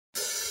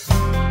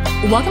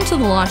Welcome to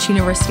the Launch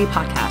University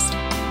podcast,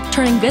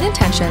 turning good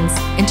intentions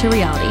into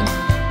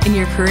reality in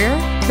your career,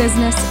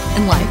 business,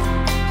 and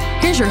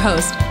life. Here's your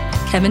host,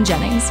 Kevin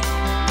Jennings.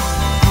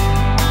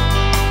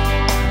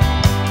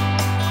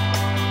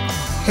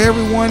 Hey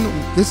everyone,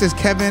 this is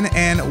Kevin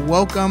and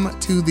welcome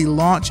to the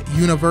Launch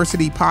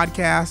University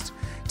podcast.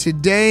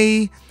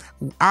 Today,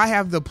 I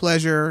have the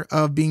pleasure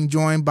of being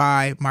joined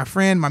by my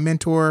friend, my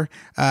mentor,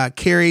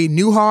 Carey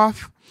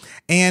Nieuwhof.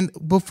 And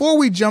before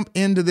we jump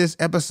into this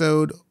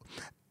episode,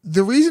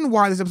 the reason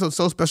why this episode is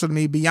so special to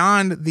me,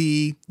 beyond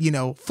the,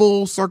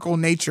 full circle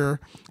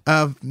nature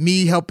of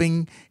me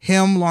helping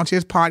him launch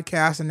his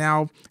podcast and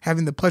now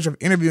having the pleasure of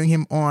interviewing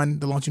him on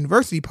the Launch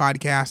University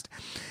podcast,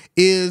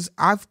 is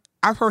I've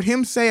heard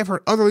him say, I've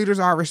heard other leaders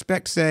I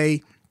respect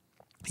say,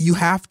 you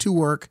have to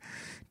work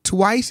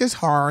twice as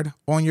hard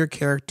on your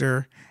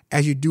character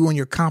as you do on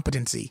your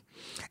competency.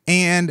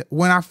 And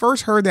when I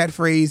first heard that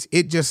phrase,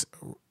 it just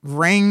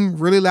rang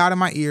really loud in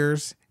my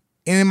ears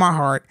and in my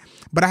heart,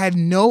 but I had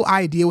no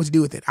idea what to do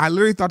with it. I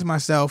literally thought to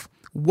myself,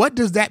 what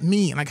does that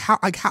mean?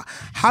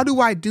 How do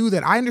I do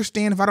that? I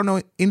understand if I don't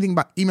know anything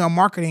about email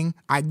marketing,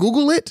 I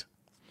Google it,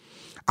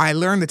 I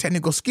learn the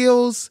technical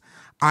skills,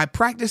 I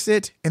practice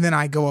it, and then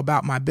I go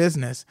about my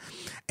business.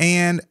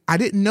 And I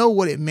didn't know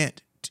what it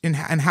meant and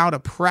how to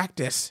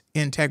practice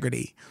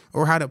integrity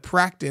or how to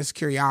practice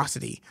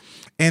curiosity.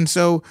 And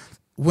so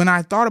when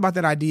I thought about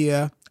that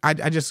idea,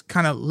 I just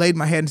kind of laid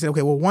my head and said,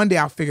 okay, well, one day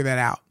I'll figure that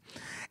out.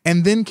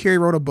 And then Carey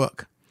wrote a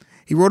book.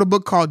 He wrote a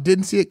book called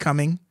Didn't See It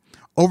Coming,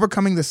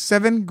 Overcoming the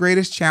 7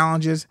 Greatest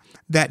Challenges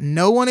That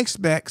No One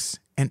Expects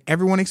and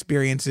Everyone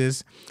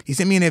Experiences. He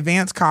sent me an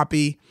advance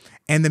copy.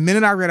 And the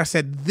minute I read, I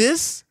said,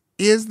 this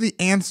is the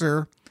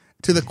answer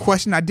to the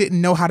question I didn't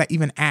know how to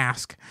even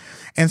ask.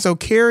 And so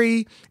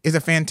Carey is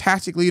a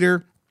fantastic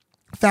leader,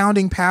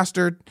 founding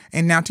pastor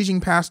and now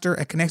teaching pastor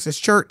at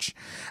Connexus Church.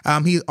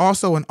 He's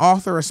also an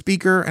author, a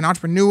speaker, an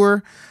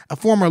entrepreneur, a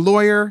former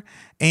lawyer,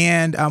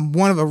 and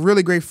one of a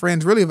really great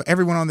friends, really of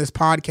everyone on this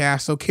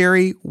podcast. So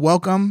Carey,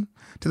 welcome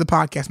to the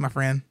podcast, my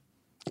friend.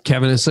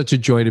 Kevin, it's such a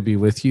joy to be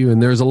with you.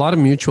 And there's a lot of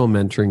mutual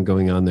mentoring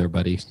going on there,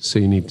 buddy. So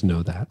you need to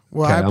know that.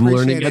 Well, okay, I'm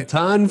learning a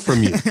ton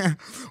from you.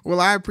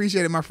 Well, I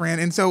appreciate it, my friend.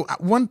 And so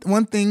one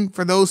thing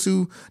for those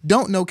who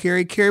don't know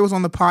Carey was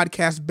on the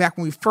podcast back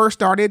when we first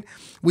started.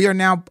 We are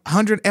now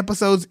 100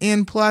 episodes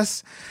in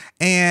plus.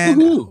 And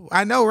Woo-hoo.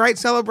 I know, right?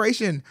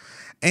 Celebration.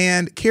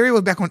 And Carey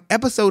was back on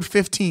episode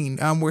 15,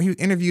 where he was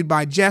interviewed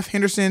by Jeff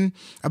Henderson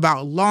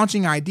about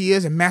launching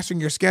ideas and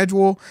mastering your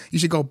schedule. You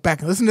should go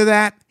back and listen to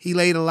that. He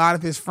laid a lot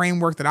of his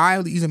framework that I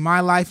use in my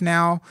life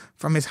now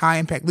from his High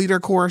Impact Leader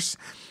course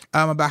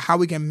about how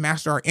we can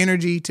master our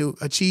energy to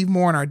achieve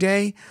more in our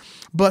day.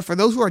 But for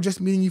those who are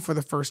just meeting you for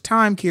the first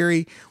time,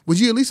 Carey,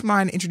 would you at least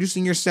mind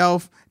introducing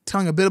yourself,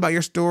 telling a bit about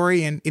your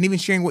story, and even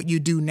sharing what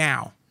you do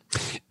now?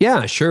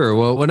 Yeah, sure.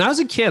 Well, when I was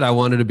a kid, I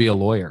wanted to be a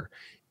lawyer.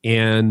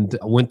 And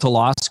I went to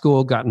law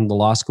school, got into the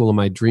law school of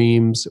my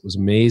dreams. It was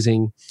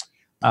amazing.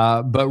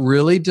 But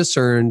really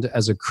discerned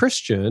as a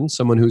Christian,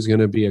 someone who's going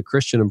to be a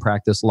Christian and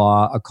practice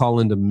law, a call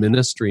into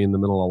ministry in the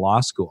middle of law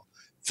school.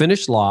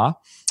 Finished law,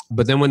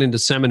 but then went into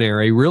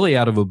seminary, really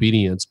out of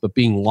obedience, but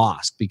being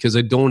lost because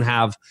I don't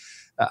have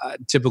a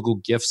typical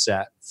gift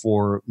set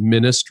for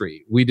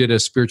ministry. We did a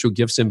spiritual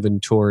gifts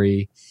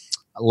inventory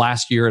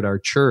last year at our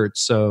church.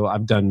 So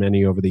I've done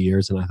many over the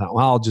years. And I thought,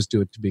 well, I'll just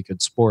do it to be a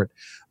good sport.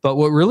 But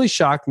what really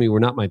shocked me were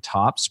not my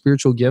top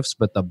spiritual gifts,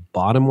 but the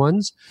bottom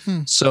ones.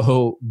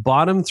 So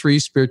bottom 3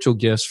 spiritual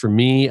gifts for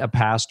me, a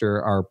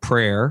pastor, are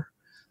prayer,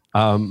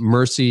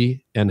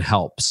 mercy, and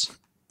helps.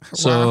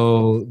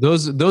 So wow.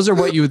 Those are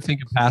what you would think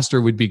a pastor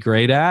would be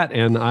great at.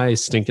 And I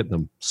stink at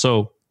them.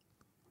 So,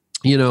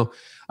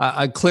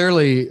 I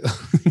clearly,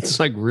 it's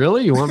like,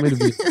 really? You want me to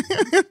be...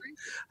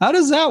 How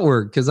does that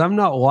work? Because I'm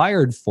not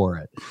wired for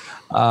it.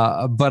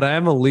 But I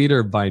am a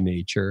leader by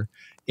nature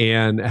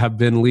and have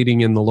been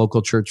leading in the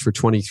local church for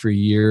 23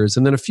 years.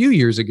 And then a few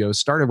years ago,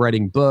 started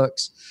writing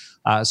books,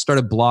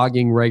 started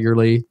blogging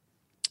regularly,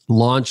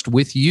 launched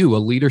with you a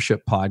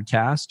leadership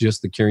podcast,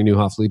 just the Carey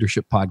Nieuwhof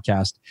Leadership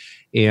Podcast.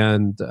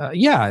 And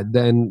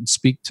then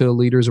speak to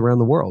leaders around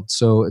the world.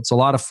 So it's a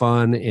lot of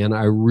fun. And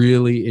I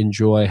really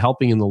enjoy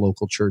helping in the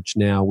local church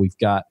now. We've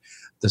got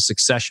the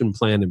succession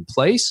plan in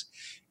place.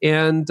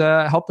 And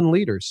helping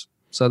leaders.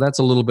 So that's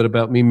a little bit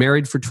about me.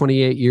 Married for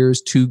 28 years,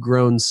 2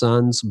 grown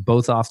sons,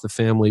 both off the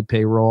family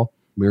payroll.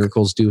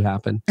 Miracles do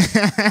happen.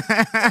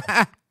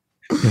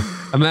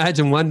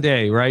 Imagine one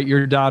day, right?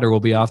 Your daughter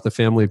will be off the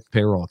family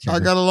payroll. Kevin.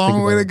 I got a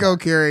long way to go,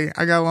 Carey.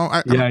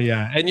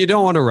 Yeah. And you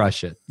don't want to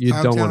rush it.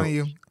 I'm telling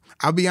you.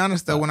 I'll be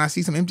honest, though. When I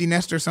see some empty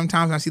nesters,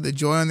 sometimes I see the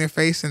joy on their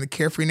face and the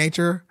carefree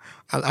nature.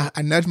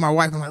 I nudge my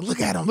wife. I'm like, look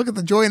at them. Look at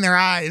the joy in their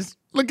eyes.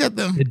 Look at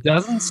them. It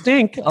doesn't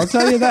stink. I'll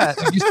tell you that.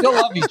 You still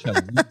love each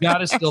other. You got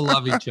to still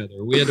love each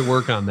other. We had to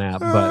work on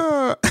that.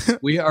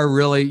 But we are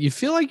really, you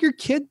feel like you're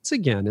kids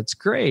again. It's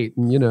great.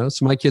 And,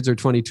 so my kids are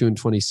 22 and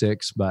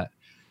 26, but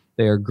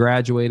they are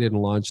graduated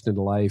and launched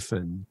into life.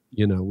 And,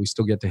 we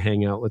still get to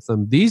hang out with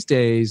them. These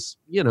days,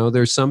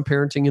 there's some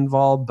parenting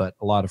involved, but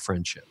a lot of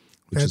friendship.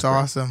 That's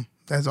awesome.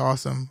 That's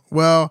awesome.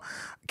 Well,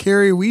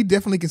 Carey, we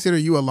definitely consider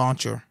you a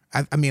launcher.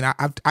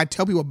 I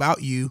tell people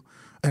about you,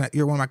 and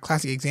you're one of my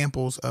classic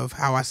examples of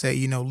how I say,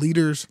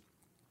 leaders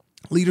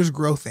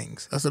grow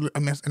things.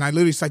 And I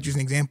literally cite you as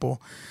an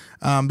example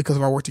because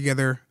of our work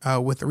together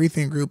with the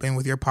Rethink Group and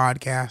with your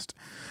podcast.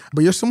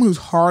 But you're someone who's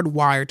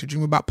hardwired to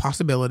dream about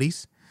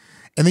possibilities,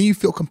 and then you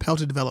feel compelled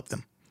to develop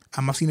them.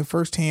 I've seen it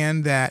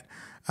firsthand that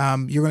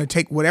you're going to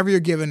take whatever you're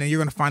given and you're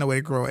going to find a way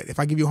to grow it. If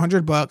I give you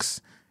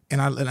 $100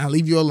 and I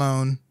leave you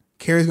alone,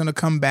 Carey's going to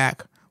come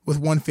back with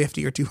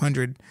 150 or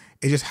 200.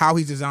 It's just how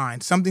he's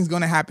designed. Something's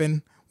going to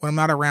happen when I'm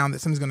not around, that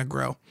something's going to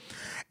grow.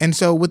 And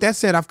so with that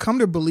said, I've come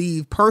to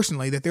believe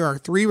personally that there are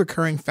 3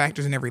 recurring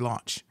factors in every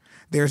launch.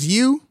 There's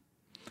you,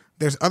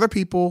 there's other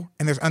people,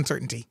 and there's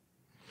uncertainty.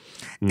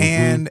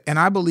 Mm-hmm. And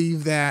I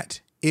believe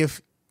that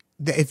if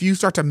you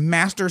start to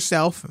master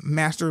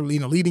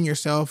leading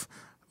yourself,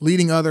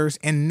 leading others,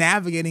 and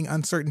navigating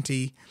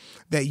uncertainty,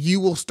 that you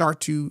will start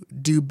to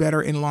do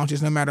better in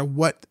launches no matter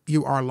what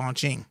you are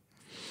launching.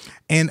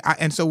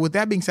 And so with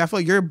that being said, I feel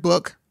like your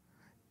book,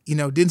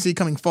 didn't see it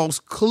coming,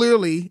 falls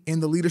clearly in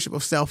the leadership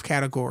of self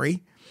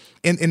category,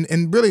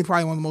 and really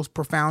probably one of the most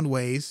profound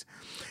ways.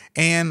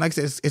 And like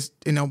I said, it's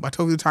I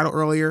told you the title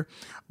earlier,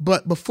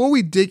 but before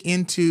we dig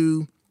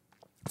into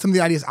some of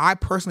the ideas I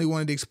personally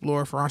wanted to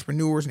explore for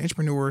entrepreneurs and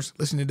intrapreneurs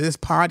listening to this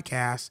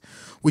podcast,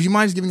 would you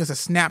mind just giving us a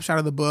snapshot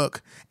of the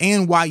book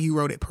and why you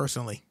wrote it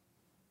personally?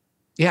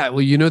 Yeah,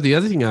 well, the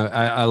other thing,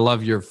 I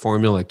love your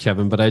formula,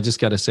 Kevin, but I just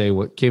got to say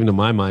what came to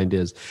my mind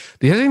is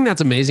the other thing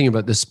that's amazing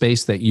about the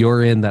space that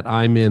you're in, that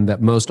I'm in,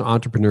 that most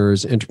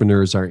entrepreneurs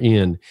are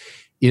in,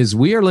 is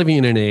we are living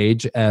in an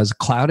age, as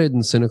clouded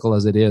and cynical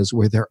as it is,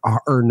 where there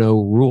are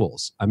no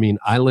rules. I mean,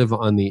 I live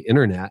on the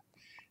internet,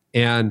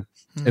 and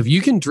if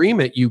you can dream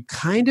it, you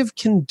kind of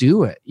can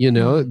do it.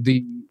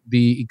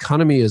 The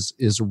economy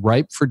is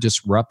ripe for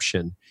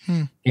disruption.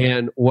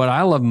 And what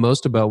I love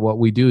most about what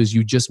we do is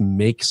you just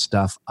make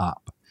stuff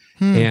up.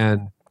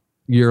 And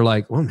you're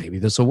like, well, maybe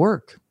this will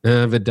work.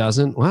 And if it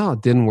doesn't, well,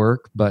 it didn't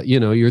work. But,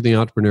 you're the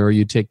entrepreneur.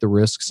 You take the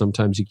risk.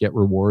 Sometimes you get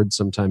rewards.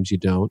 Sometimes you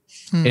don't.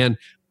 And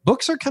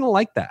books are kind of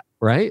like that,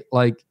 right?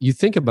 Like, you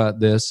think about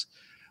this.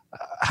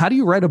 How do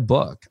you write a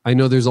book? I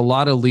know there's a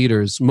lot of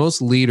leaders.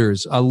 Most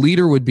leaders, a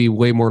leader would be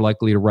way more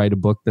likely to write a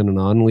book than a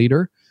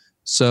non-leader.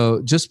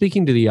 So just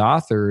speaking to the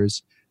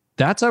authors,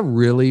 that's a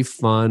really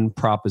fun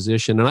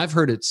proposition. And I've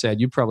heard it said,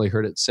 you probably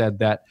heard it said,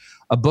 that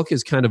a book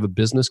is kind of a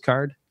business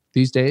card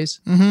these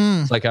days.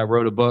 Mm-hmm. It's like, I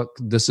wrote a book.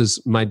 This is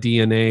my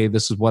DNA.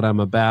 This is what I'm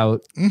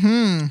about.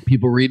 Mm-hmm.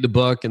 People read the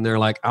book and they're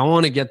like, I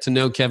want to get to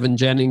know Kevin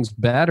Jennings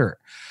better.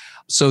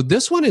 So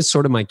this one is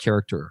sort of my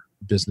character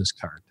business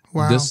card.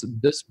 Wow.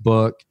 This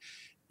book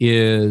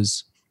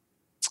is,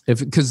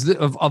 because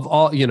of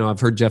all, I've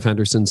heard Jeff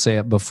Henderson say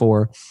it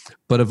before,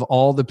 but of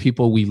all the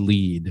people we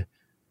lead,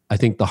 I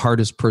think the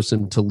hardest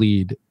person to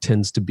lead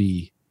tends to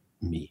be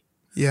me.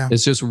 Yeah.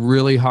 It's just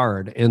really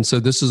hard. And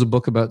so this is a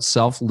book about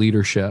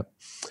self-leadership.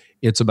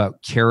 It's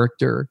about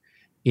character,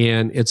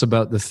 and it's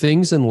about the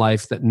things in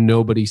life that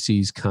nobody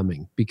sees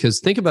coming.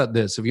 Because think about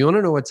this, if you want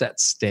to know what's at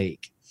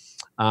stake,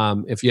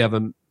 if you have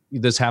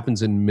this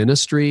happens in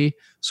ministry,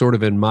 sort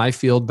of in my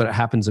field, but it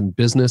happens in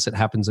business, it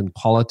happens in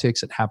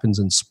politics, it happens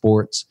in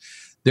sports.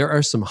 There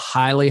are some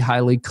highly,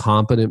 highly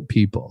competent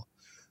people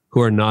who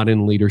are not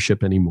in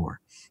leadership anymore.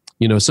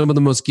 Some of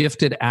the most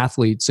gifted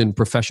athletes in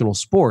professional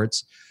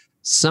sports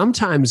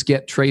sometimes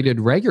get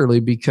traded regularly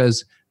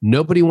because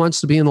nobody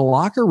wants to be in the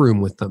locker room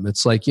with them.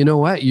 It's like, you know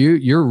what,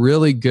 you're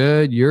really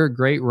good. You're a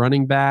great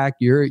running back.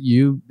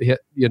 You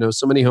hit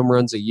so many home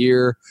runs a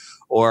year,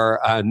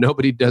 or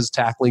nobody does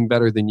tackling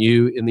better than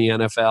you in the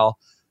NFL.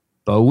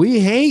 But we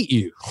hate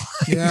you.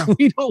 Yeah.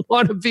 We don't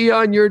want to be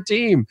on your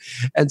team.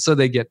 And so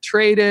they get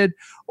traded,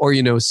 or,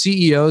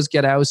 CEOs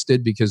get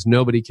ousted because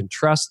nobody can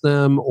trust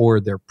them, or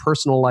their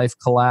personal life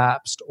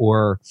collapsed,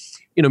 or,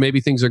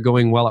 maybe things are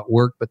going well at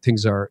work, but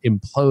things are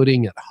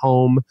imploding at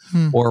home,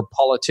 or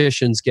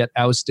politicians get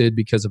ousted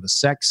because of a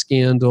sex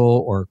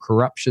scandal or a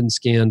corruption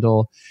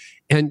scandal.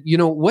 And,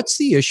 what's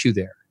the issue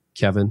there,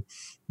 Kevin?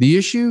 The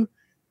issue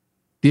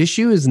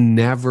is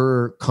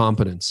never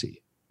competency.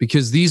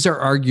 Because these are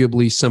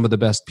arguably some of the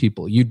best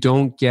people. You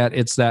don't get,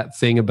 it's that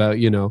thing about,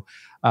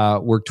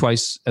 work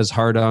twice as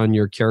hard on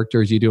your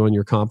character as you do on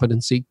your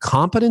competency.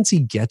 Competency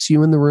gets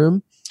you in the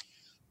room,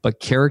 but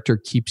character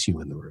keeps you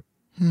in the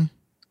room.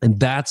 And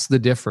that's the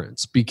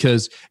difference,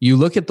 because you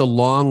look at the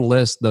long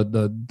list,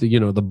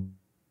 the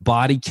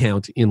body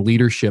count in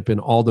leadership in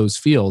all those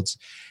fields,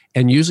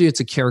 and usually it's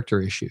a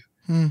character issue.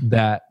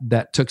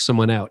 That took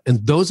someone out.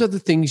 And those are the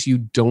things you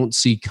don't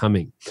see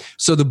coming.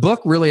 So the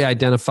book really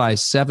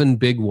identifies 7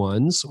 big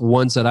ones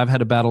that I've had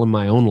to battle in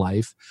my own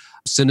life: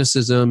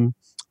 cynicism,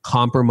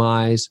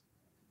 compromise,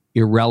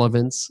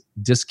 irrelevance,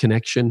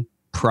 disconnection,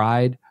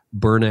 pride,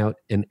 burnout,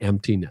 and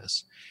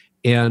emptiness.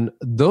 And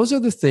those are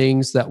the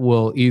things that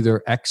will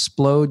either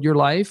explode your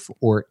life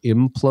or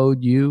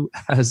implode you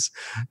as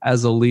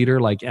a leader.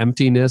 Like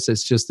emptiness,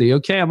 it's just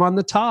okay, I'm on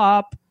the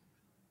top.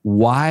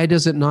 why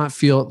does it not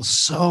feel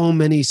so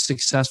many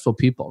successful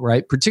people,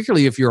 right?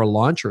 Particularly if you're a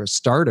launcher, a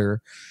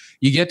starter,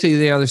 you get to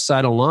the other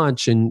side of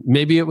launch and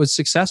maybe it was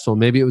successful.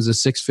 Maybe it was a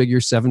 6-figure,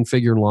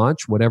 7-figure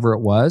launch, whatever it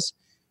was.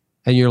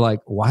 And you're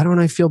like, why don't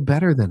I feel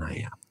better than I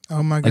am?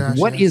 Oh my gosh. Like,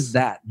 what is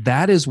that?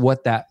 That is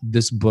what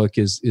this book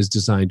is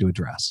designed to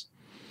address.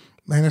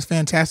 Man, that's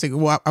fantastic.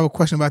 Well, I have a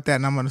question about that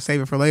and I'm going to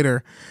save it for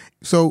later.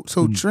 So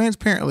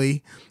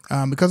transparently,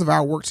 because of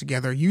our work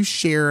together, you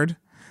shared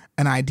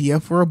an idea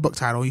for a book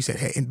title. You said,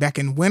 hey, back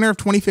in winter of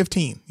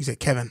 2015, you said,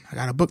 Kevin, I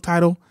got a book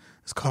title.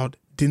 It's called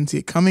Didn't See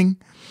It Coming.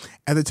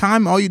 At the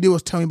time, all you did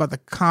was tell me about the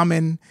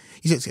common,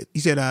 you said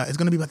it's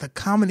going to be about the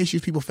common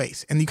issues people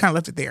face. And you kind of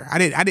left it there. I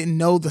didn't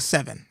know the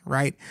 7,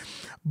 right?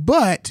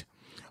 But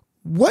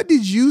what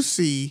did you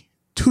see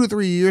 2 to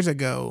 3 years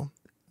ago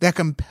that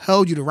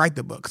compelled you to write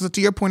the book? Because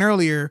to your point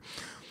earlier,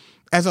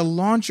 as a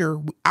launcher,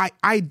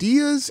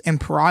 ideas and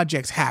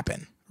projects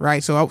happen,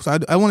 right? So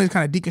I wanted to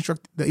kind of deconstruct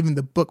even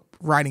the book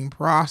writing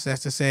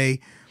process to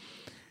say,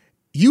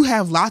 you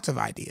have lots of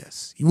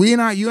ideas. You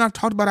and I have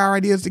talked about our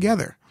ideas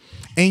together.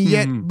 And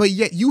yet, but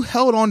you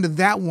held on to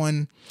that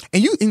one.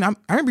 And I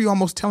remember you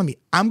almost telling me,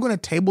 I'm going to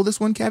table this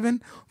one,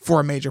 Kevin, for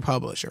a major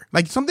publisher.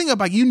 Like something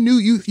about, you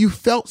knew, you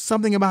felt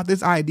something about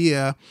this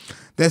idea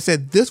that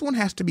said, this one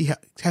has to be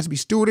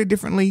stewarded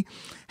differently,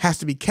 has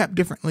to be kept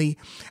differently.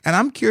 And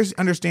I'm curious to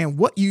understand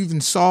what you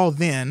even saw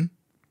then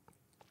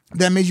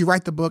that made you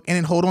write the book and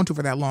then hold on to it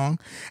for that long.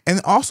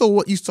 And also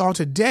what you saw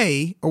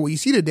today, or what you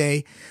see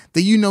today,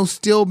 that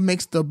still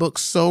makes the book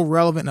so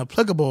relevant and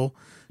applicable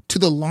to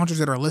the launchers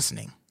that are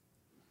listening.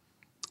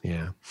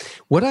 Yeah.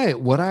 What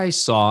I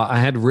saw, I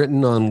had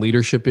written on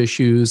leadership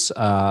issues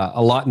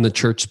a lot in the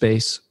church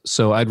space.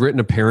 So I'd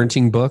written a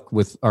parenting book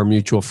with our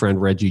mutual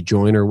friend, Reggie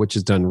Joyner, which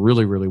has done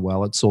really, really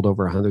well. It sold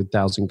over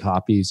 100,000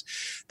 copies.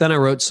 Then I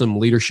wrote some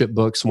leadership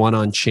books, one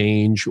on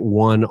change,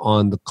 one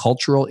on the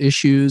cultural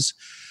issues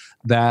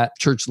that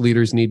church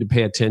leaders need to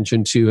pay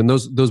attention to. And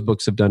those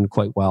books have done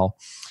quite well.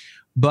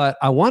 But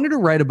I wanted to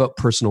write about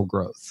personal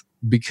growth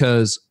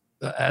because,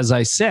 as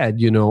I said,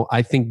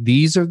 I think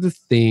these are the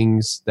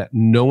things that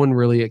no one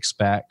really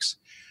expects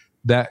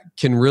that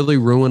can really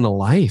ruin a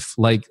life.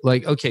 Like,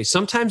 okay,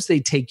 sometimes they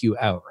take you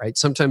out, right?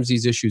 Sometimes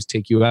these issues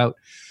take you out,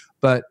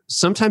 but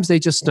sometimes they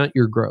just stunt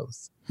your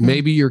growth.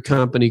 Maybe your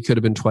company could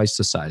have been twice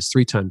the size,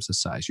 3 times the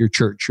size, your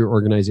church, your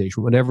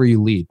organization, whatever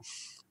you lead.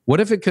 What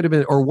if it could have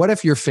been, or what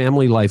if your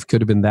family life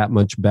could have been that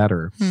much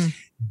better?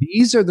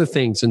 These are the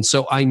things. And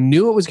so I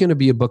knew it was going to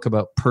be a book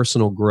about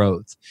personal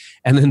growth.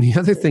 And then the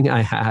other thing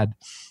I had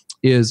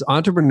is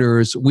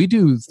entrepreneurs, we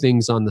do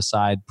things on the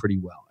side pretty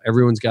well.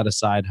 Everyone's got a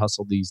side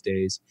hustle these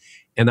days.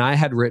 And I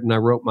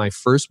wrote my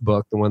first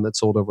book, the one that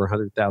sold over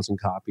 100,000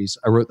 copies.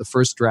 I wrote the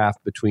first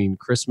draft between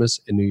Christmas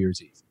and New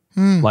Year's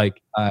Eve.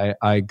 Like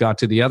I got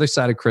to the other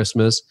side of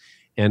Christmas,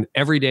 and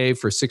every day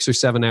for 6 or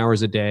 7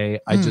 hours a day,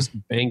 I just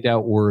banged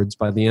out words.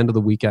 By the end of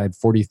the week, I had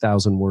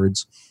 40,000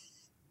 words.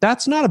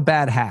 That's not a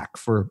bad hack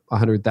for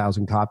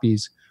 100,000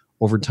 copies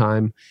over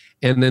time.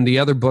 And then the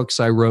other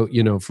books I wrote,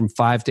 from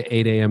 5 to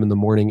 8 a.m. in the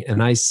morning.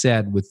 And I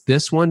said with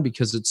this one,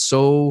 because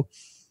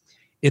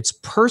it's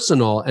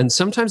personal. And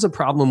sometimes the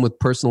problem with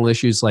personal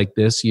issues like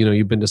this,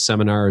 you've been to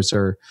seminars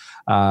or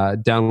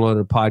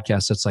downloaded a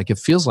podcast. It's like, it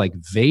feels like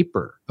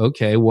vapor.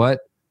 Okay, what?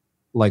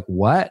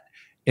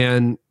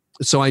 And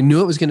so I knew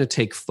it was going to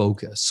take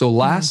focus. So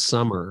last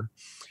summer,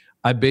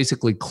 I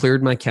basically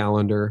cleared my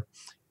calendar.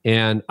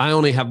 And I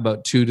only have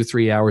about 2 to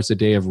 3 hours a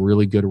day of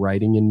really good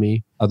writing in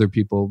me. Other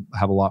people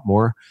have a lot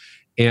more.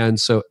 And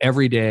so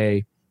every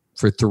day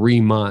for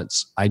 3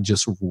 months, I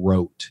just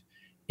wrote.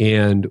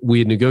 And we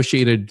had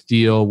negotiated a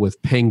deal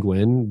with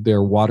Penguin, their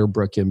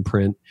Waterbrook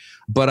imprint.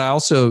 But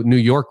New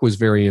York was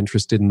very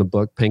interested in the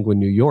book, Penguin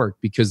New York,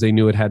 because they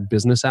knew it had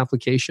business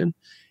application.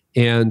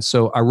 And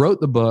so I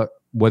wrote the book,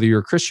 whether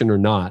you're a Christian or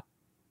not,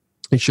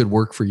 it should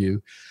work for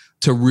you,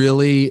 to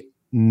really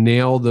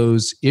nail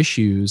those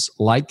issues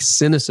like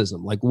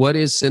cynicism. Like, what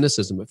is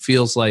cynicism? It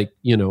feels like,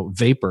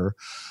 vapor,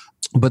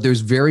 but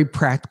there's very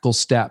practical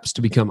steps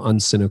to become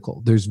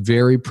uncynical. There's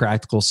very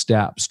practical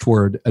steps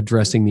toward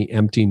addressing the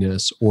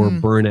emptiness or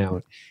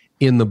burnout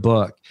in the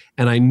book.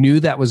 And I knew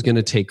that was going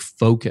to take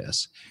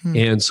focus.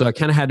 And so I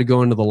kind of had to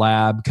go into the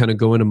lab, kind of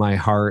go into my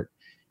heart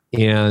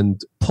and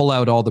pull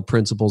out all the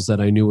principles that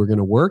I knew were going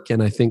to work.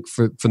 And I think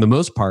for the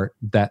most part,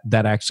 that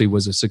actually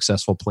was a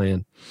successful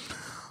plan.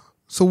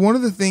 So one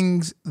of the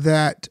things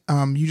that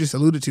you just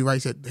alluded to, right? You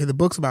said, hey, the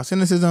book's about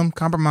cynicism,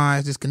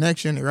 compromise,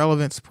 disconnection,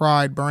 irrelevance,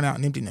 pride, burnout,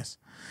 and emptiness.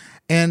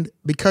 And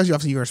because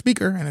you're a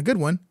speaker and a good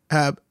one,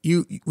 when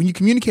you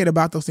communicate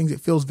about those things, it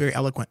feels very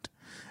eloquent.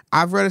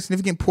 I've read a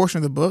significant portion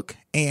of the book,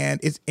 and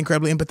it's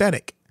incredibly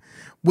empathetic,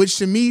 which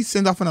to me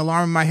sends off an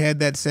alarm in my head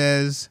that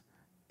says,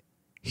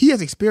 he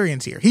has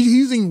experience here. He's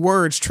using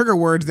words, trigger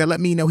words that let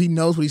me know he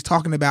knows what he's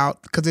talking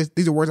about, because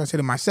these are words I say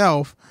to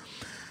myself.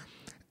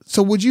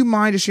 So would you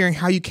mind just sharing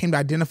how you came to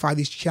identify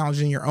these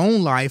challenges in your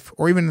own life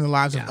or even in the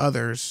lives of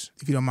others,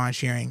 if you don't mind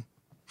sharing?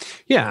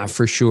 Yeah,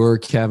 for sure,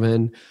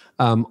 Kevin.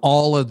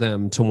 All of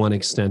them, to one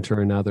extent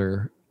or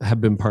another, have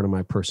been part of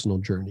my personal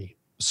journey.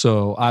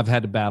 So I've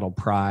had to battle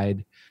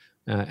pride,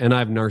 and I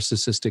have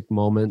narcissistic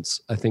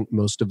moments. I think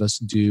most of us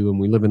do, and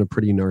we live in a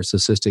pretty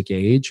narcissistic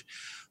age.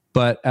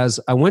 But as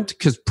I went,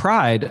 because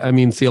pride, I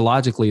mean,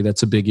 theologically,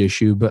 that's a big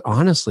issue. But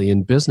honestly,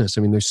 in business,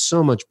 I mean, there's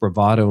so much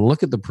bravado. And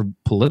look at the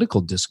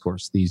political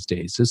discourse these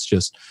days. It's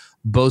just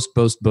boast,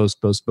 boast, boast,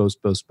 boast,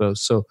 boast, boast,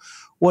 boast. So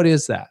what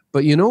is that?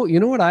 But you know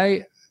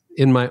what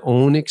in my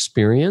own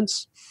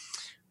experience,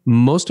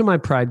 most of my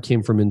pride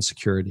came from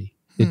insecurity.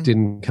 It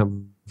didn't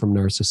come from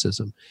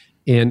narcissism.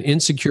 And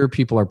insecure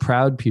people are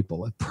proud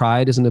people.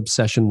 Pride is an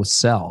obsession with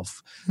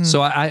self.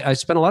 So I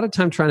spent a lot of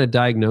time trying to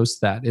diagnose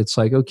that. It's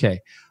like,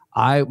 okay,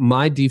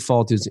 my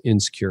default is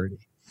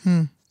insecurity.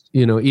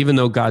 Even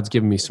though God's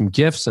given me some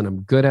gifts and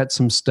I'm good at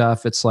some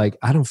stuff, it's like,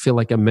 I don't feel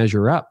like I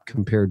measure up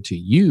compared to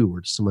you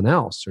or to someone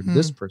else or to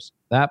this person,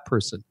 that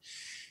person.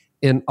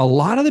 And a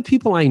lot of the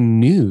people I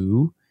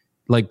knew,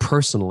 like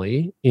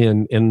personally,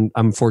 and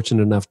I'm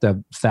fortunate enough to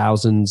have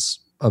thousands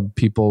of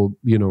people,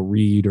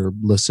 read or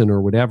listen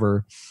or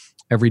whatever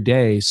every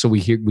day. So we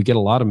get a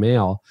lot of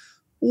mail.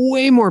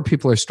 Way more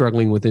people are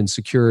struggling with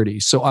insecurity.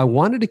 So I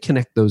wanted to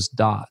connect those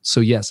dots. So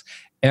yes,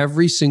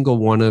 every single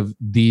one of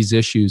these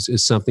issues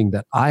is something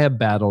that I have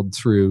battled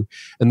through.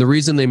 And the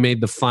reason they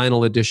made the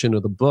final edition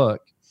of the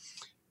book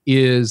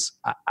is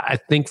I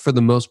think for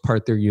the most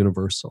part, they're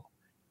universal.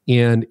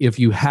 And if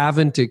you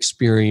haven't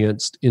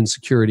experienced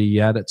insecurity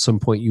yet, at some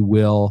point you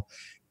will.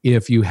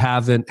 If you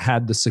haven't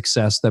had the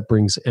success that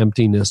brings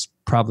emptiness,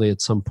 probably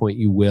at some point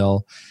you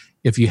will.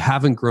 If you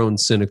haven't grown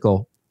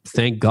cynical,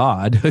 thank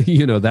God,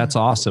 that's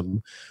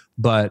awesome.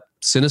 But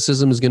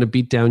cynicism is going to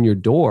beat down your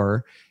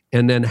door.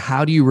 And then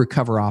how do you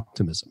recover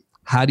optimism?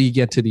 How do you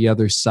get to the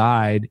other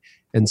side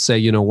and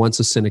say, once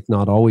a cynic,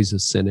 not always a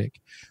cynic?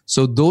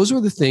 So those are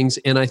the things.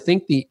 And I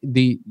think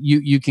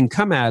you can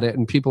come at it,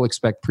 and people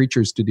expect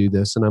preachers to do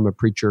this. And I'm a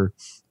preacher,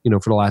 for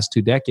the last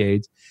 2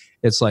 decades.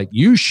 It's like,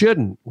 you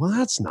shouldn't. Well,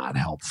 that's not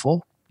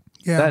helpful.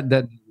 Yeah.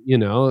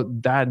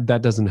 That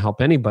doesn't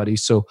help anybody.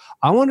 So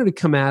I wanted to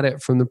come at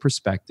it from the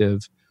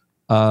perspective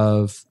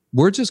of,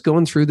 we're just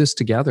going through this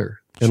together,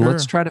 and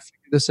let's try to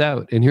figure this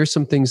out. And here's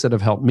some things that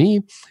have helped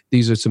me.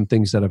 These are some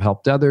things that have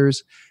helped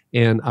others,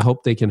 and I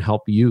hope they can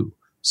help you.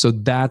 So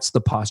that's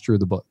the posture of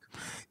the book.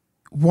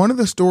 One of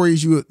the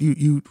stories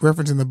you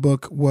reference in the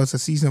book was a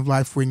season of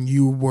life when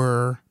you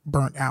were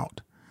burnt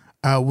out.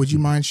 Would you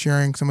mind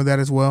sharing some of that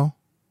as well?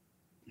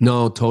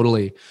 No,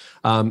 totally.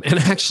 And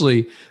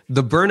actually,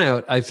 the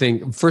burnout, I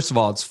think, first of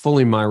all, it's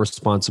fully my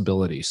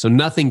responsibility. So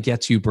nothing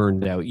gets you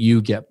burned out.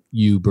 You get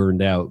you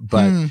burned out.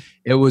 But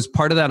it was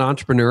part of that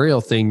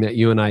entrepreneurial thing that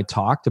you and I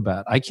talked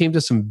about. I came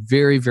to some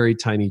very, very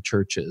tiny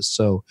churches.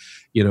 So,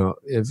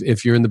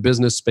 if you're in the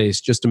business space,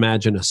 just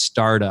imagine a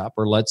startup,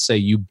 or let's say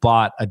you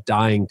bought a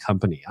dying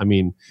company. I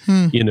mean,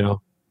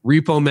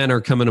 repo men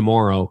are coming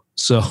tomorrow.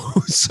 So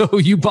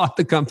you bought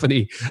the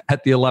company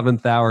at the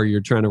 11th hour,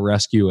 you're trying to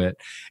rescue it.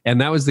 And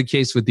that was the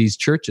case with these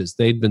churches.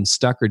 They'd been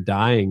stuck or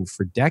dying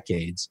for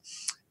decades.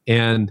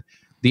 And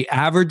the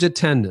average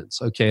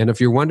attendance, okay, and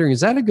if you're wondering, is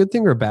that a good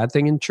thing or a bad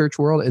thing in church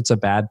world? It's a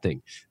bad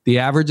thing. The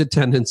average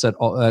attendance at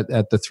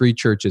the 3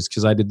 churches,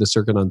 because I did the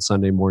circuit on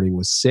Sunday morning,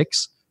 was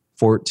 6,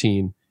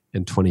 14,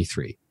 and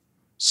 23.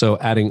 So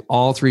adding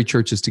all 3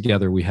 churches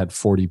together, we had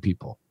 40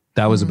 people.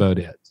 That was about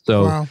it.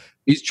 So wow.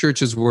 These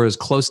churches were as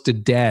close to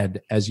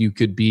dead as you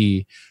could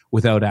be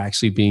without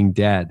actually being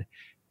dead.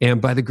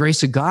 And by the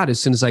grace of God, as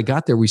soon as I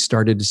got there, we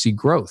started to see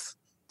growth.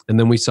 And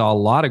then we saw a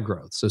lot of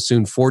growth. So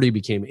soon 40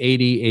 became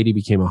 80, 80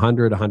 became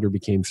 100, 100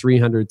 became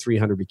 300,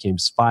 300 became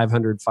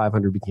 500,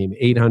 500 became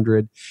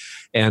 800.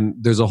 And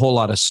there's a whole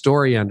lot of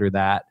story under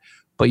that.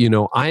 But,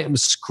 I am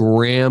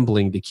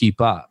scrambling to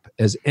keep up.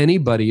 As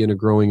anybody in a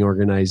growing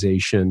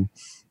organization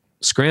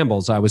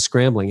scrambles, I was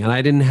scrambling. And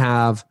I didn't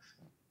have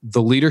the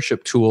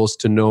leadership tools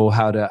to know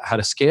how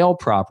to scale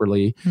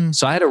properly.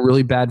 So I had a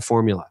really bad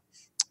formula.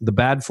 The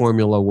bad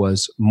formula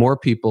was more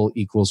people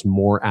equals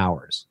more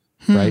hours,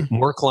 right?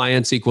 More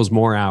clients equals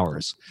more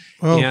hours.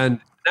 Oh. And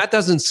that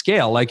doesn't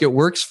scale. Like, it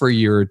works for a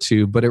year or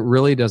two, but it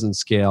really doesn't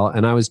scale.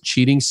 And I was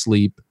cheating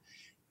sleep,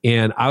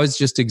 and I was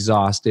just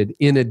exhausted.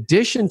 In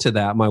addition to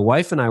that, my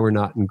wife and I were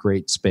not in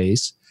great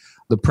space.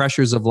 The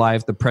pressures of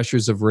life, the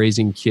pressures of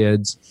raising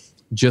kids,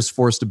 just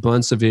forced a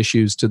bunch of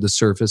issues to the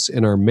surface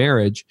in our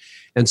marriage.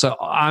 And so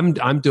I'm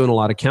doing a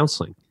lot of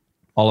counseling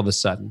all of a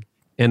sudden.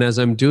 And as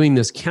I'm doing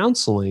this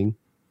counseling,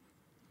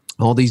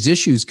 all these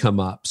issues come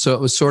up. So it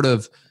was sort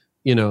of,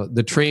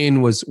 the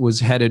train was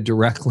headed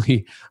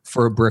directly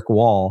for a brick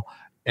wall.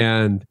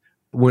 And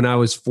when I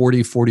was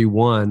 40,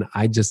 41,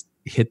 I just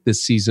hit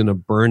this season of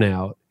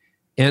burnout.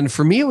 And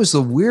for me, it was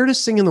the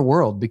weirdest thing in the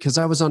world because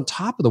I was on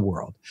top of the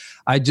world.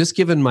 I'd just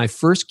given my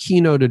first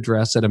keynote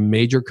address at a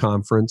major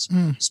conference,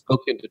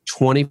 spoken to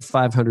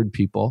 2,500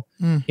 people.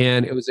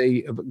 And it was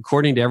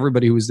according to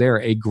everybody who was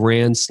there, a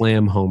grand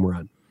slam home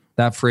run.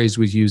 That phrase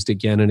was used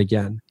again and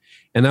again.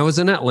 And I was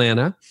in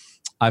Atlanta.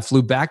 I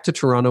flew back to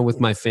Toronto with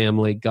my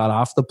family, got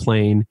off the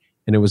plane,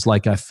 and it was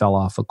like I fell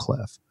off a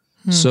cliff.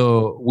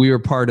 So we were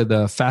part of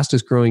the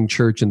fastest growing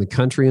church in the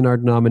country in our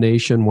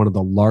denomination, one of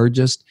the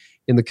largest,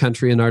 in the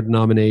country in our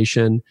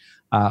denomination.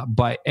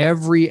 By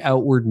every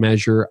outward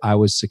measure, I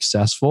was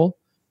successful,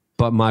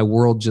 but my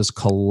world just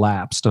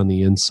collapsed on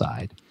the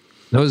inside.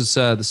 That was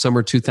the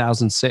summer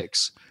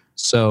 2006.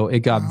 So it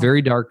got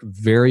very dark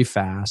very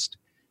fast,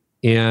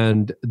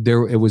 and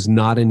it was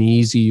not an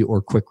easy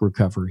or quick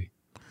recovery.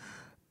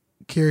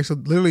 Carey, so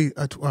literally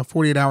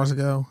 48 hours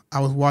ago, I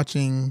was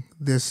watching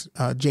this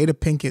Jada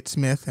Pinkett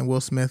Smith and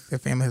Will Smith, their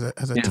family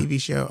has a TV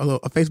show,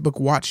 a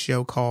Facebook watch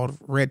show called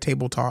Red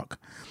Table Talk.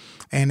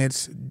 And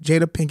it's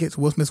Jada Pinkett's,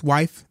 Will Smith's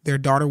wife, their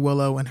daughter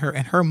Willow, and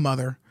her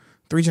mother,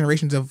 3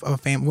 generations of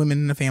women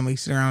in the family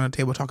sitting around a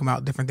table talking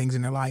about different things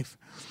in their life.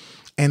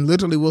 And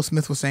literally Will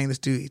Smith was saying this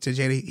to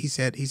Jada. He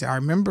said, I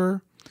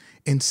remember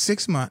in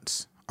 6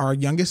 months, our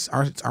youngest,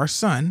 our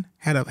son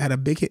had a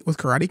big hit with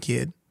Karate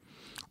Kid.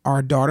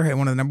 Our daughter had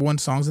one of the number 1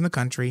 songs in the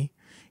country.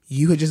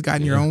 You had just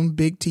gotten your own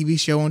big TV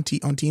show on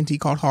TNT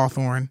called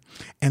Hawthorne,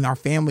 and our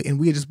family, and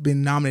we had just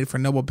been nominated for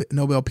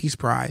Nobel Peace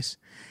Prize.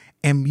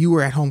 And you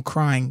were at home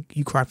crying.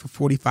 You cried for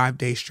 45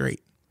 days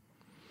straight.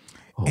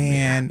 Oh,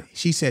 and man.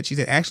 She said,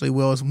 actually,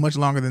 Will, it's much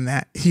longer than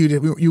that.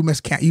 You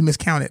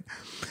miscounted.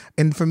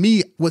 And for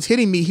me, what's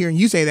hitting me hearing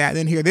you say that,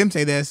 then hear them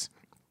say this.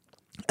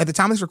 At the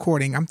time of this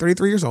recording, I'm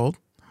 33 years old.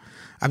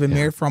 I've been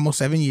married for almost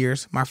 7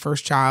 years. My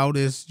first child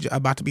is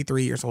about to be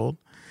 3 years old.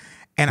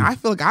 And I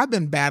feel like I've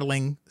been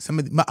battling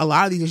a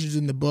lot of these issues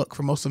in the book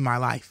for most of my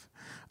life.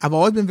 I've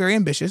always been very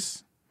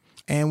ambitious.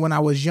 And when I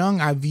was young,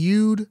 I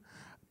viewed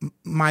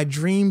my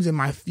dreams and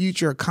my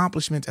future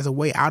accomplishments as a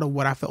way out of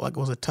what I felt like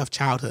was a tough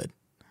childhood.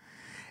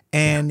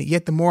 And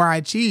yet the more I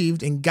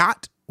achieved and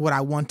got what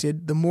I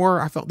wanted, the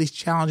more I felt these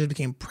challenges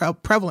became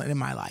prevalent in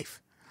my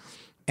life.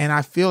 And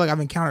I feel like I've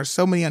encountered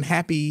so many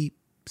unhappy,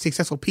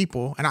 successful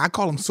people, and I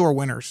call them sore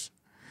winners.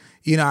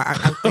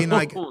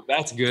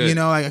 That's good.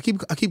 I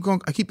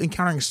keep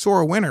encountering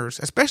sore winners,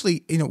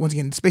 especially, once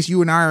again, the space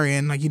you and I are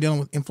in, like you're dealing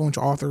with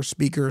influential authors,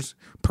 speakers,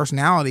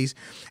 personalities,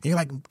 and you're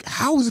like,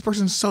 how is this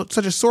person such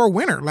a sore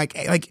winner? Like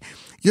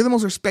you're the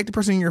most respected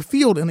person in your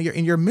field, and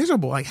you're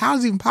miserable. Like, how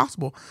is it even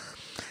possible?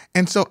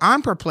 And so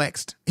I'm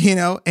perplexed,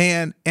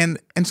 and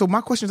so my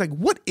question is like,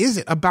 what is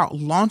it about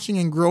launching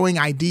and growing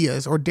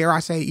ideas, or dare I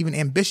say even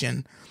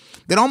ambition,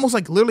 that almost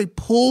like literally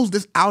pulls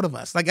this out of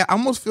us? Like, I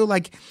almost feel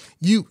like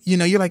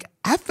you're like,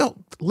 I felt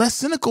less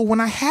cynical when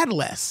I had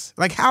less.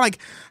 Like how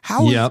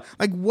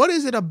what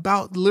is it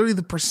about literally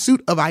the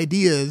pursuit of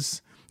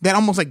ideas that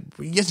almost like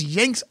just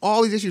yanks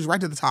all these issues right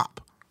to the top?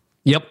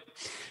 Yep.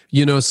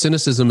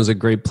 Cynicism is a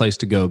great place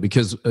to go,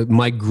 because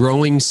my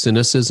growing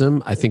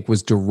cynicism, I think,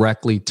 was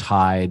directly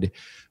tied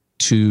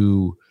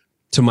to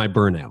my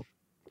burnout.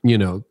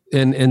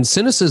 And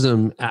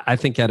cynicism, I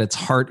think at its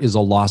heart, is a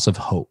loss of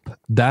hope.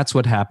 That's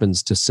what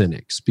happens to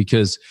cynics,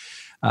 because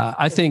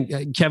I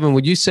think, Kevin,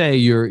 would you say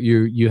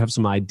you have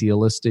some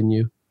idealist in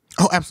you?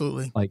 Oh,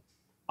 absolutely. Like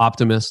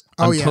optimist.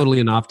 I'm totally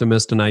an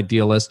optimist and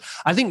idealist.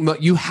 I think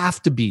you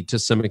have to be, to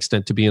some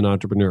extent, to be an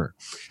entrepreneur.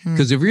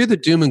 Because if you're the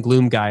doom and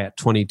gloom guy at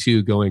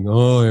 22 going,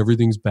 oh,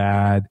 everything's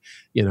bad,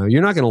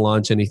 you're not going to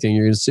launch anything.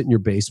 You're going to sit in your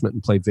basement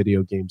and play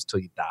video games till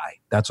you die.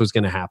 That's what's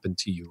going to happen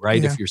to you,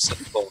 right? Yeah. If you're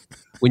cynical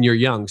when you're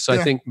young. So I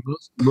think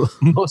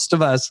most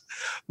of us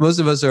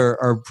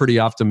are pretty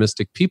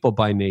optimistic people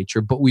by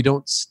nature, but we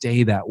don't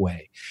stay that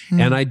way.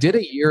 And I did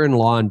a year in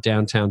law in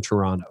downtown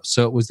Toronto.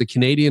 So it was the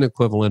Canadian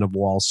equivalent of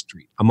Wall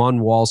Street. I'm on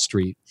Wall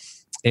Street,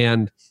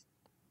 and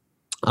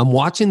I'm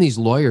watching these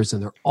lawyers,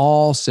 and they're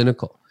all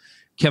cynical.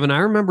 Kevin, I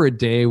remember a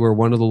day where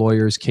one of the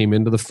lawyers came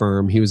into the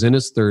firm. He was in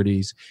his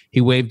 30s.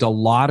 He waved a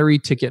lottery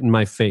ticket in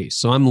my face.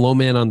 So I'm low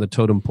man on the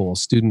totem pole,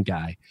 student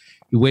guy.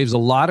 He waves a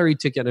lottery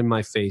ticket in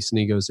my face, and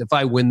he goes, if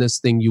I win this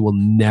thing, you will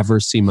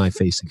never see my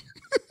face again.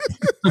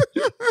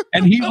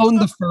 And he owned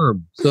the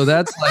firm. So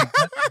that's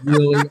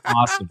really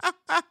awesome.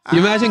 You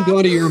imagine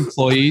going to your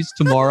employees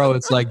tomorrow.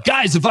 It's like,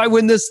 guys, if I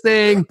win this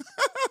thing,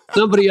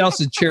 somebody else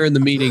is chairing the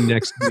meeting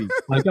next week.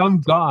 Like, I'm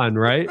gone,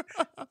 right?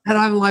 And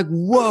I'm like,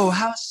 whoa,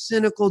 how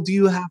cynical do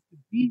you have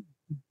to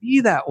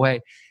be that way?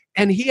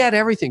 And he had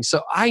everything.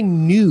 So I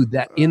knew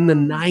that in the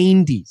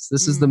 90s,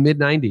 this is the mid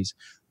 90s,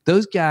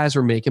 those guys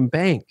were making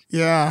bank.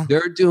 Yeah.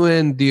 They're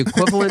doing the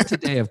equivalent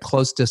today of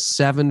close to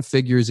 7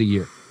 figures a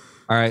year.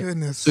 All right.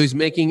 Goodness. So he's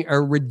making a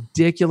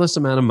ridiculous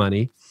amount of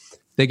money.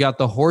 They got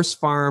the horse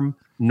farm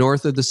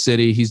north of the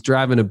city. He's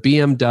driving a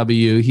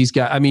BMW. He's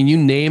got, you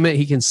name it.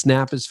 He can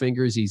snap his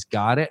fingers. He's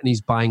got it. And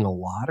he's buying a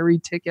lottery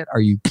ticket.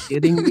 Are you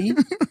kidding me?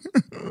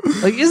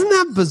 Like, isn't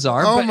that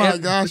bizarre? Oh my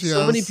gosh.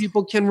 So many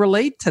people can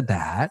relate to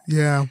that.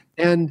 Yeah.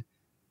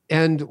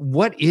 And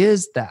what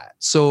is that?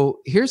 So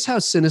here's how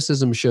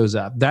cynicism shows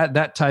up.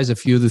 That ties a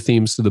few of the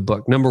themes to the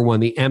book. Number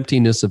one, the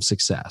emptiness of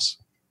success,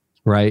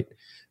 right?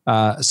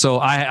 So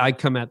I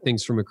come at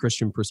things from a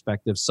Christian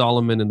perspective.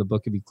 Solomon in the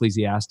book of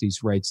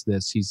Ecclesiastes writes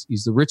this.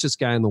 He's the richest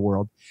guy in the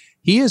world.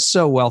 He is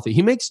so wealthy.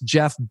 He makes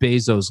Jeff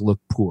Bezos look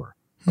poor,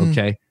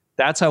 okay?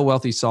 That's how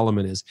wealthy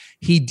Solomon is.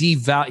 He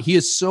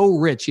is so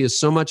rich. He has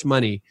so much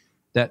money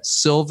that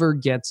silver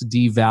gets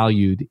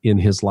devalued in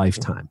his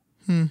lifetime.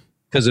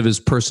 Because of his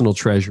personal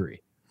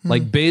treasury.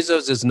 Like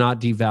Bezos is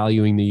not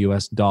devaluing the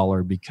US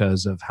dollar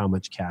because of how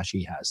much cash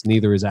he has.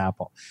 Neither is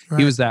Apple. Right.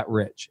 He was that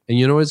rich. And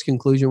you know what his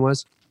conclusion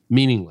was?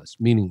 Meaningless.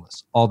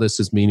 All this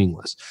is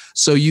meaningless.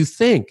 So you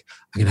think,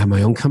 I'm going to have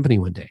my own company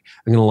one day.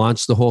 I'm going to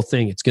launch the whole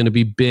thing. It's going to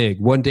be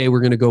big. One day we're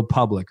going to go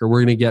public, or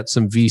we're going to get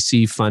some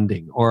VC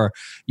funding, or,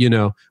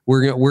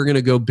 we're going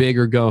to go big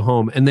or go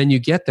home. And then you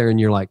get there and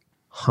you're like,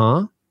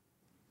 huh?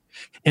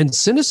 And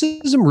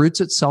cynicism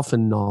roots itself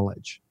in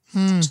knowledge.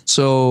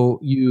 So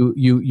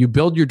you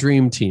build your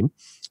dream team,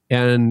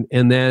 and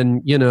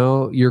then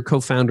your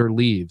co-founder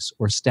leaves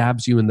or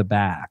stabs you in the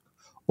back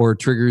or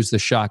triggers the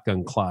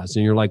shotgun clause,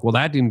 and you're like, well,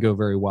 that didn't go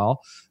very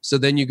well. So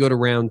then you go to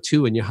round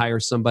 2 and you hire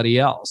somebody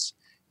else,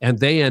 and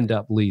they end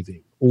up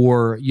leaving,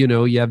 or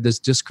you have this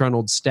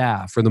disgruntled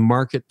staff, or the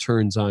market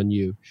turns on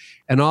you,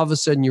 and all of a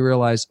sudden you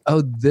realize,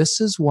 oh, this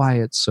is why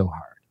it's so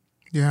hard.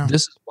 Yeah,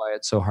 this is why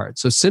it's so hard.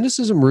 So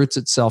cynicism roots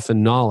itself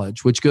in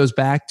knowledge, which goes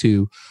back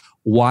to,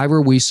 why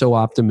were we so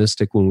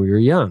optimistic when we were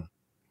young?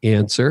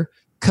 Answer,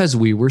 because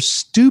we were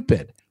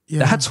stupid. Yeah.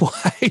 That's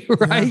why,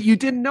 right? Yeah. You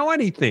didn't know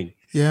anything.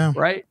 Yeah.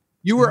 Right?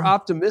 You were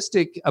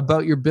optimistic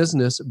about your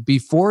business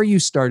before you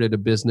started a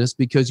business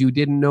because you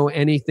didn't know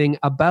anything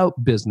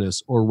about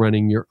business or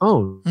running your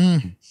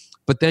own.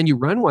 But then you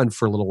run one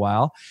for a little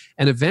while,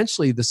 and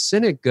eventually the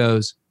cynic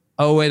goes,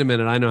 oh, wait a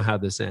minute, I know how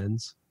this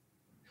ends.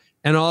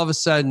 And all of a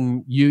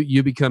sudden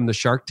you become the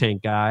Shark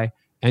Tank guy,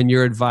 and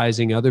you're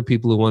advising other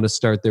people who want to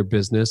start their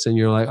business, and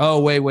you're like,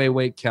 oh,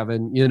 wait,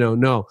 Kevin,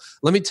 no.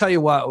 Let me tell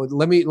you what,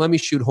 let me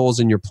shoot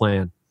holes in your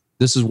plan.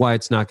 This is why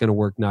it's not going to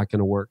work.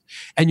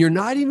 And you're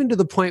not even to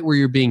the point where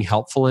you're being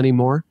helpful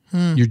anymore.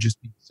 You're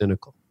just being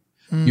cynical.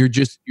 You're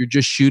just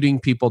shooting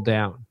people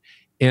down.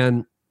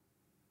 And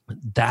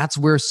that's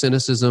where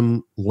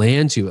cynicism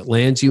lands you. It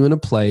lands you in a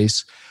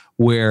place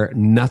where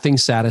nothing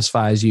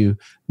satisfies you,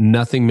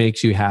 nothing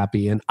makes you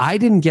happy. And I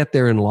didn't get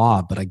there in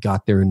law, but I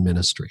got there in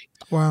ministry.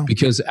 Wow.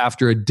 Because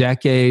after a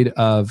decade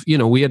of,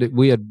 we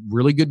had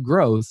really good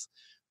growth,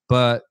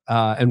 but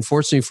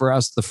unfortunately for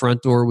us, the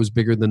front door was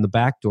bigger than the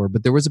back door,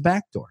 but there was a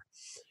back door,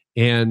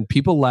 and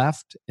people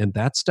left, and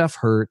that stuff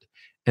hurt,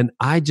 and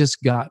I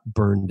just got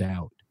burned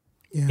out.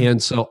 Yeah.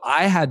 And so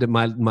I had to,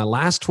 my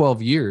last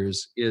 12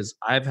 years is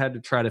I've had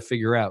to try to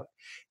figure out,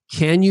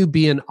 can you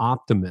be an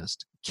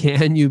optimist?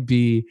 Can you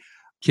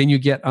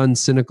get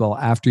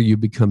uncynical after you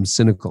become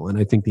cynical? And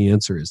I think the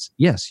answer is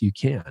yes, you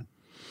can,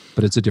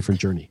 but it's a different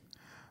journey.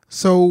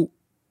 So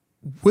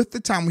with the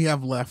time we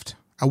have left,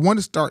 I want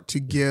to start to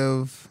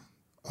give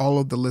all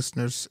of the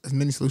listeners as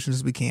many solutions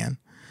as we can.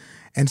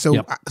 And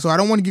so, so I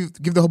don't want to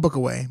give the whole book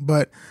away,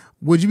 but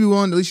would you be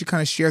willing to at least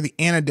kind of share the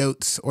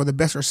antidotes or the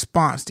best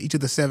response to each of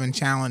the 7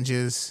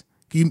 challenges?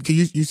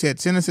 You said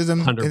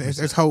cynicism, and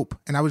there's hope,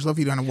 and I would love for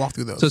you to kind of walk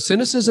through those. So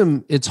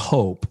cynicism, it's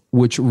hope,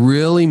 which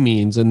really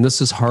means, and this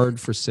is hard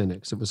for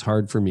cynics, it was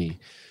hard for me,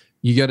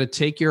 you got to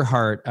take your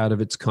heart out of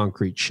its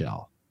concrete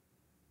shell.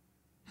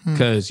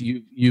 Because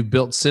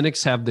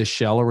cynics have this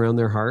shell around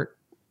their heart.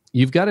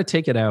 You've got to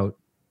take it out.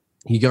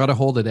 You got to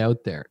hold it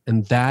out there.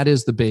 And that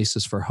is the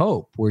basis for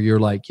hope, where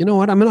you're like, you know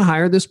what? I'm going to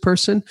hire this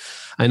person.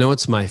 I know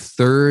it's my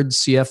 3rd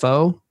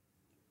CFO,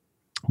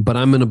 but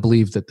I'm going to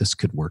believe that this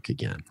could work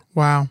again.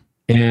 Wow.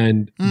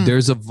 And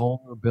there's a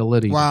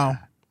vulnerability. Wow. To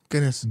that.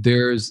 Goodness.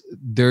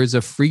 There's a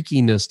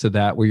freakiness to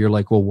that where you're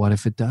like, well, what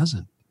if it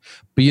doesn't?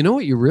 But you know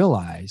what you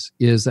realize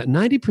is that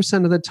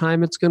 90% of the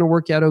time it's going to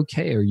work out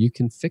okay, or you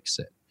can fix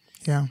it.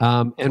 Yeah.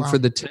 And for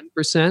the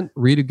 10%,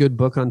 read a good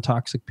book on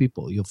toxic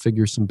people. You'll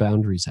figure some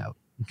boundaries out.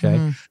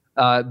 Okay.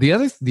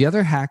 The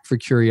other hack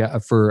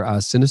for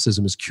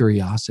cynicism is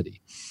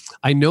curiosity.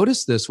 I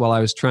noticed this while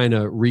I was trying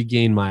to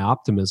regain my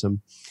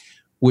optimism,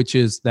 which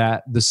is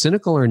that the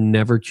cynical are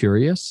never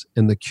curious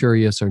and the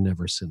curious are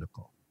never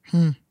cynical,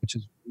 which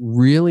is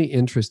really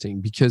interesting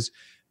because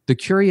the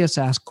curious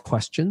ask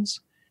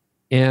questions.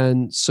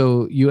 And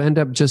so you end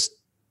up just,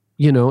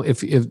 if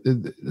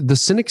the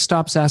cynic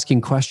stops asking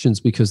questions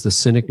because the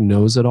cynic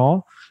knows it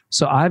all.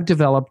 So I've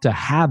developed a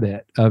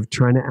habit of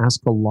trying to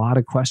ask a lot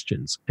of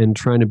questions and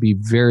trying to be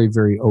very,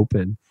 very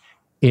open.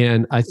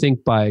 And I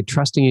think by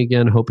trusting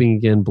again, hoping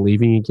again,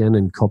 believing again,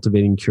 and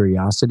cultivating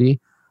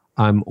curiosity,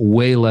 I'm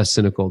way less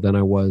cynical than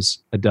I was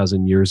a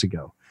dozen years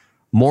ago.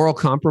 Moral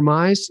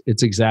compromise,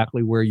 it's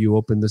exactly where you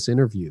open this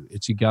interview.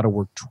 It's you got to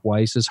work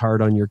twice as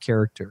hard on your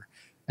character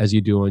as you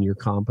do on your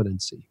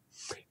competency.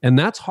 And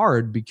that's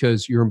hard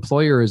because your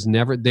employer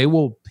they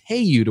will pay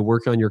you to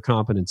work on your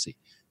competency.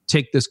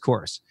 Take this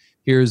course.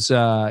 Here's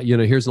an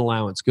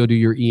allowance. Go do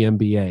your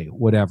EMBA,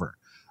 whatever.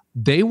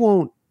 They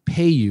won't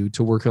pay you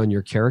to work on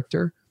your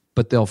character,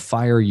 but they'll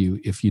fire you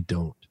if you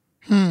don't.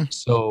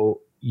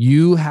 So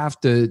you have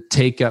to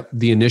take up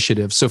the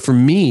initiative. So for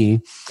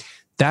me,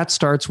 that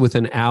starts with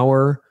an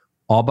hour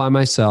all by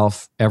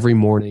myself every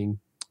morning,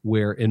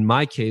 where in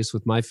my case,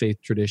 with my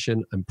faith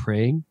tradition, I'm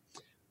praying,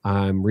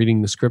 I'm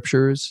reading the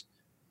scriptures,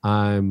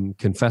 I'm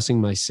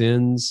confessing my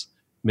sins.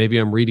 Maybe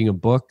I'm reading a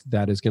book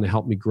that is going to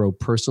help me grow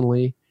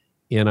personally,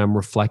 and I'm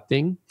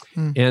reflecting.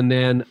 And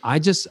then I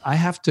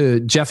have to,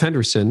 Jeff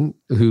Henderson,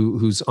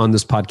 who's on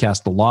this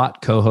podcast a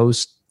lot,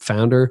 co-host,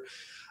 founder,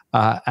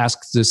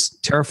 asks this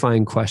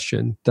terrifying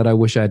question that I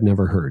wish I'd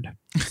never heard.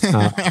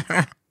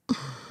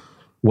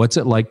 What's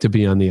it like to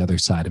be on the other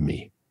side of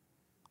me?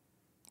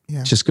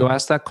 Yeah. Just go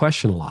ask that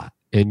question a lot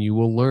and you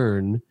will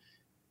learn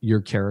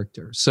your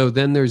character. So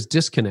then there's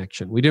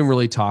disconnection. We didn't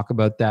really talk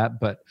about that,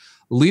 but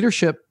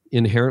leadership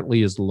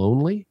inherently is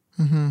lonely,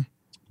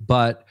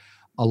 but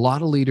a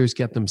lot of leaders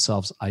get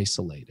themselves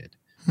isolated.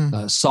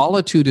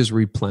 Solitude is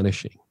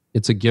replenishing.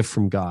 It's a gift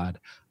from God.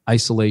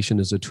 Isolation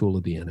is a tool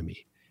of the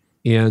enemy.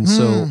 And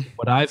so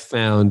what I've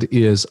found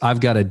is I've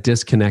got to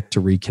disconnect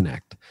to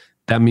reconnect.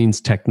 That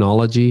means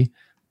technology.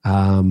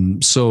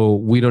 So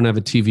we don't have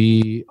a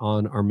TV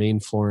on our main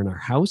floor in our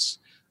house,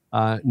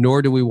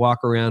 nor do we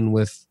walk around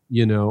with,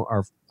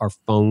 our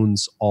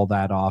phones all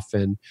that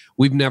often.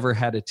 We've never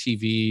had a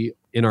TV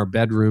in our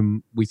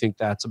bedroom. We think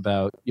that's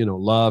about,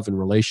 love and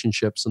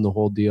relationships and the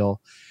whole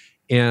deal.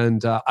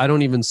 And I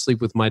don't even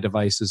sleep with my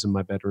devices in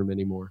my bedroom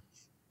anymore.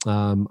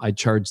 I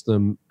charge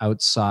them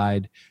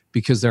outside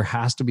because there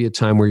has to be a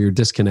time where you're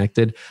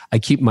disconnected. I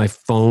keep my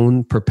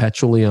phone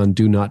perpetually on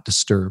do not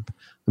disturb.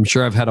 I'm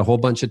sure I've had a whole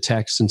bunch of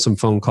texts and some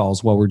phone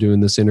calls while we're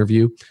doing this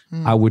interview.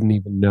 I wouldn't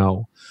even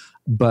know.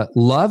 But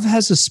love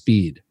has a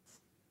speed,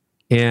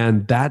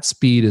 and that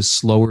speed is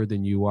slower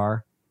than you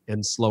are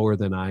and slower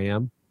than I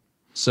am.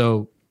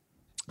 So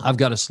I've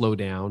got to slow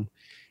down.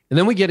 And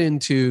then we get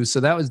into, so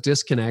that was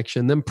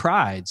disconnection, then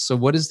pride. So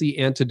what is the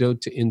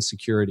antidote to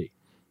insecurity?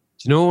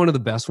 Do you know what one of the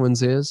best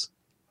ones is?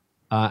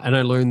 And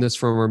I learned this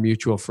from our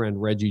mutual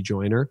friend, Reggie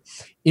Joyner.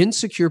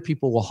 Insecure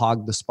people will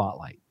hog the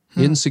spotlight.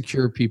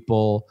 Insecure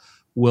people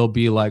will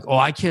be like, oh,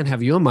 I can't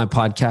have you on my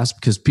podcast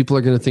because people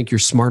are going to think you're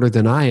smarter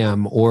than I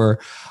am. Or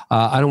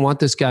I don't want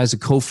this guy as a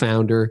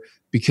co-founder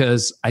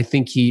because I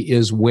think he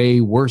is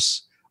way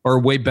worse or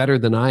way better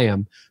than I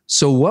am.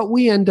 So what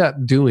we end up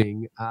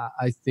doing,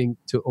 I think,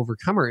 to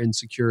overcome our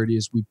insecurity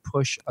is we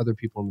push other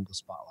people into the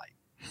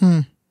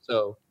spotlight.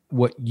 So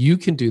what you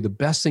can do, the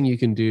best thing you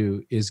can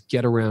do is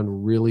get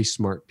around really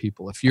smart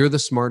people. If you're the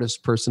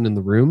smartest person in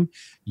the room,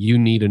 you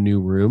need a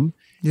new room.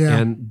 Yeah.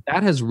 And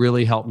that has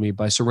really helped me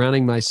by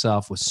surrounding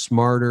myself with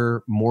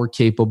smarter, more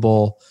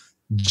capable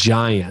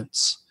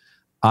giants.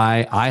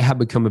 I have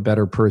become a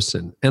better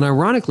person. And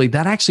ironically,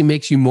 that actually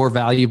makes you more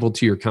valuable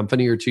to your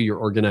company or to your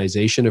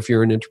organization if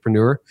you're an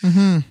entrepreneur,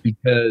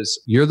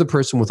 because you're the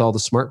person with all the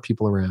smart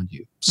people around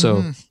you.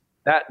 So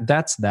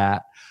that's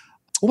that.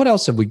 What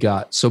else have we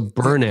got? So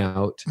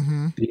burnout.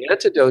 The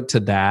antidote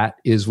to that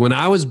is when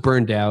I was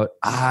burned out,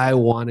 I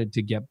wanted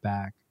to get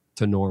back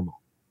to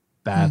normal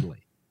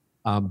badly.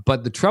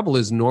 But the trouble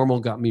is normal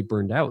got me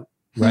burned out,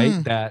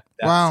 right? That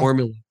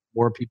formula,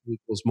 more people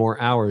equals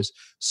more hours.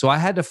 So I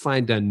had to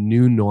find a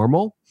new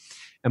normal.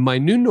 And my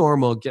new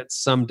normal gets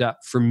summed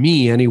up for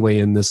me anyway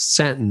in this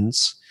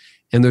sentence.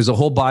 And there's a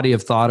whole body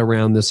of thought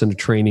around this and a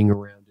training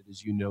around it,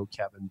 as you know,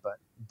 Kevin.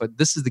 But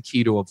this is the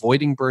key to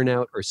avoiding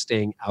burnout or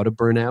staying out of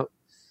burnout.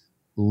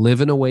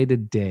 Live in a way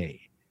today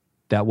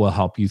that will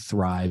help you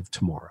thrive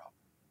tomorrow.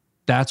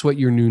 That's what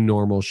your new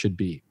normal should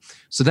be.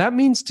 So that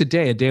means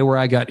today, a day where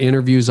I got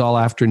interviews all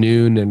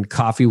afternoon and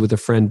coffee with a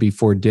friend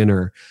before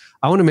dinner.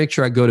 I want to make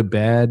sure I go to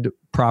bed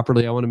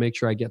properly. I want to make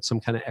sure I get some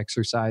kind of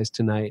exercise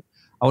tonight.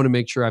 I want to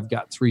make sure I've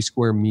got 3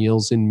 square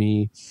meals in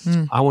me.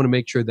 I want to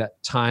make sure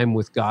that time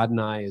with God and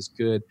I is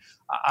good.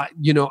 I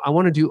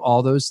want to do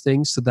all those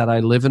things so that I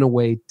live in a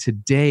way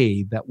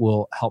today that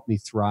will help me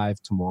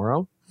thrive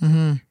tomorrow.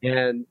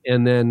 And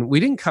then we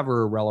didn't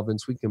cover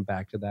irrelevance. We can come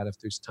back to that if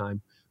there's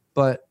time.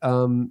 But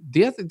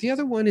the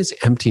other one is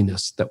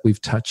emptiness that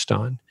we've touched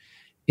on.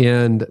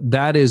 And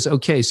that is,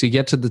 okay, so you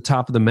get to the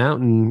top of the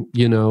mountain,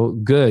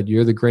 good.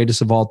 You're the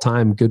greatest of all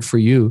time. Good for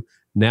you.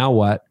 Now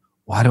what?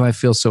 Why do I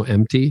feel so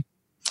empty?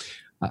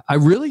 I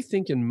really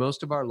think in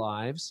most of our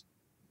lives,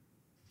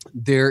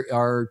 there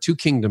are 2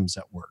 kingdoms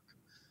at work.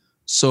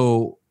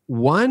 So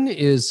one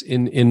is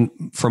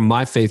from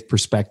my faith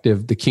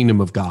perspective, the kingdom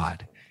of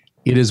God.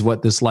 It is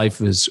what this life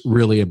is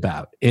really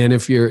about. And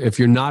if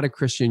you're not a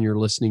Christian, you're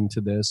listening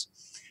to this,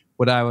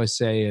 what I always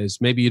say is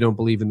maybe you don't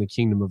believe in the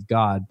kingdom of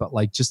God, but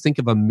just think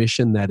of a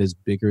mission that is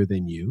bigger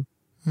than you.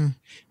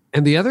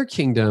 And the other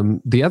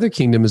kingdom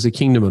is the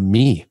kingdom of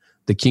me,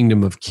 the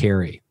kingdom of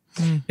Carey.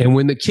 And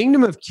when the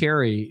kingdom of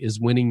Carey is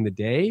winning the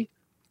day,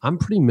 I'm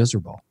pretty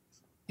miserable.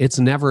 It's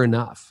never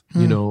enough.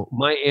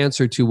 My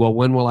answer to, well,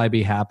 when will I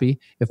be happy?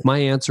 If my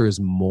answer is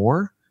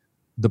more,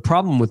 the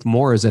problem with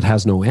more is it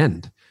has no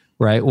end.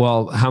 Right.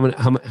 Well, how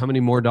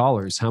many more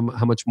dollars? How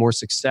much more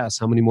success?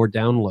 How many more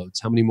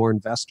downloads? How many more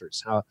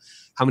investors? How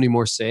many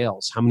more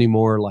sales? How many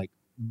more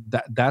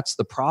that? That's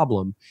the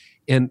problem,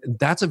 and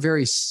that's a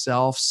very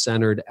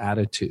self-centered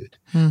attitude.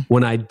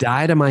 When I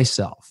die to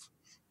myself,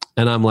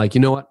 and I'm like,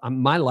 you know what?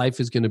 My life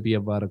is going to be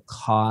about a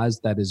cause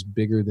that is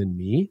bigger than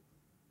me.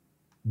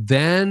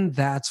 Then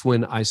that's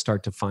when I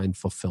start to find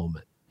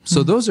fulfillment.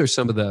 So those are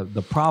some of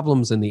the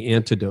problems and the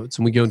antidotes,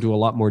 and we go into a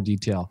lot more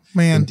detail.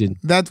 Man,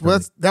 that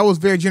was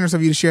very generous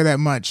of you to share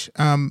that much,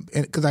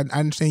 because I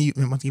understand you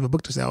have a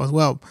book to sell as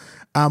well,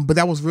 but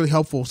that was really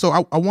helpful.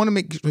 So I want to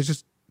make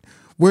just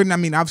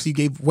obviously you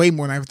gave way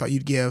more than I ever thought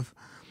you'd give,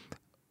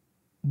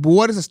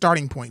 what is a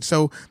starting point?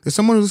 So there's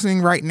someone who's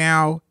listening right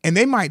now, and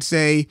they might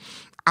say,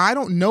 I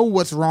don't know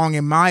what's wrong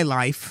in my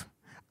life.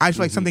 I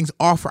feel like something's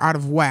off or out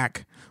of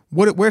whack.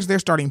 Where's their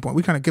starting point?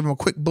 We kind of give them a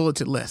quick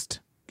bulleted list.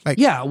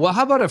 Yeah, well,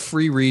 how about a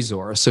free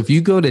resource? If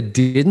you go to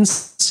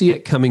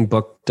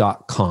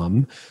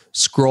didn'tseeitcomingbook.com,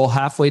 scroll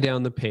halfway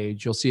down the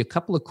page, you'll see a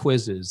couple of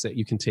quizzes that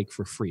you can take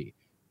for free.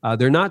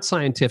 They're not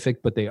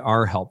scientific, but they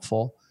are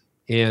helpful.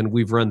 And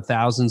we've run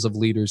thousands of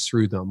leaders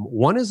through them.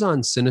 One is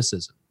on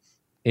cynicism,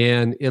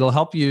 and it'll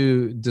help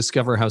you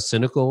discover how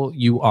cynical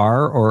you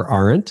are or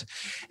aren't.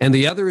 And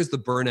the other is the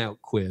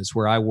burnout quiz,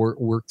 where I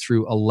work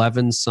through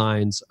 11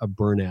 signs of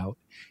burnout.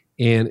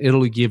 And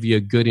it'll give you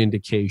a good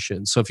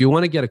indication. So if you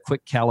want to get a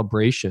quick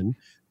calibration,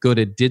 go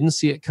to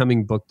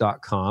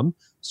didn'tseeitcomingbook.com,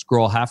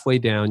 scroll halfway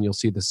down, you'll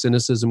see the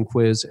cynicism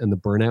quiz and the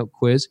burnout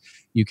quiz.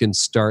 You can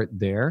start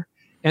there.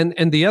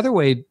 And the other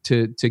way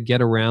to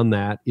get around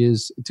that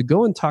is to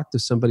go and talk to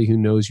somebody who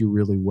knows you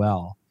really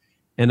well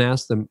and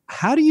ask them,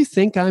 how do you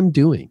think I'm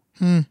doing?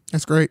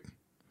 That's great.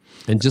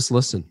 And just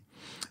listen.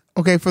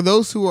 Okay, for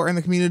those who are in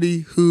the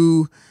community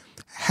who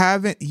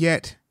haven't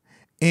yet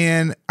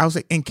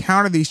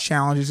encounter these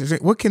challenges,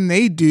 what can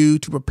they do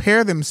to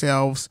prepare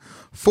themselves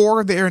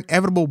for their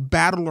inevitable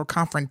battle or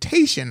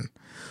confrontation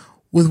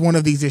with one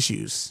of these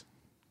issues?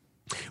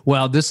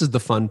 Well, this is the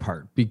fun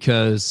part,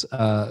 because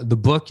the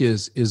book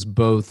is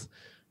both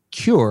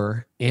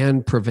cure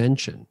and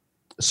prevention.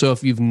 So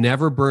if you've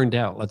never burned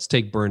out, let's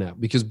take burnout,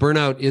 because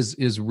burnout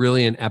is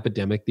really an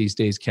epidemic these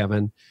days,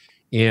 Kevin.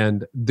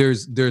 And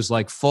there's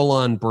like full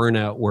on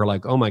burnout where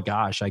like, oh my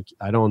gosh, I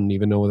don't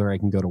even know whether I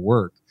can go to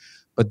work.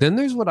 But then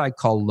there's what I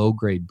call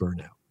low-grade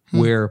burnout,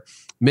 where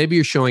maybe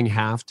you're showing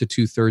half to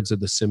 2/3 of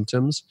the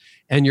symptoms,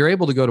 and you're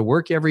able to go to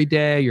work every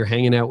day, you're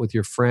hanging out with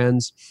your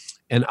friends.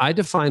 And I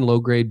define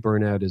low-grade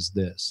burnout as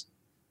this: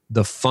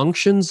 the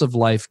functions of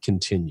life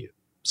continue.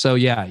 So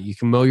yeah, you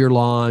can mow your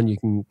lawn, you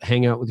can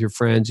hang out with your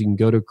friends, you can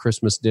go to a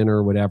Christmas dinner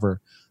or whatever,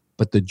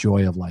 but the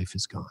joy of life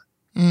is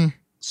gone.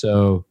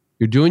 So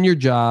you're doing your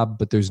job,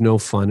 but there's no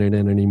fun in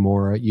it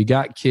anymore. You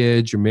got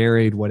kids, you're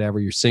married, whatever,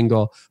 you're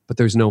single, but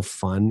there's no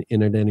fun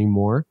in it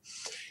anymore.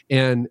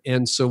 And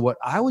so what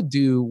I would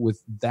do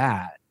with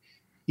that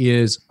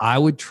is I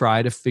would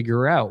try to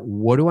figure out,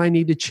 what do I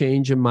need to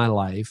change in my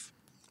life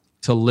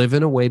to live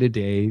in a way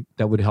today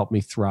that would help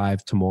me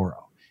thrive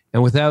tomorrow?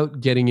 And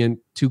without getting in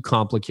too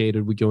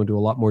complicated, we go into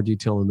a lot more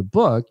detail in the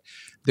book.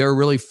 There are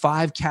really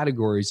 5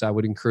 categories I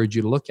would encourage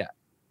you to look at.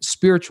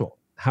 Spiritual.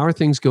 How are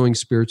things going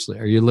spiritually?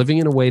 Are you living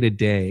in a way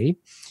today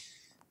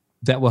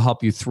that will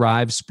help you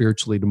thrive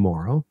spiritually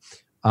tomorrow?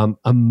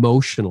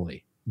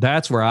 Emotionally,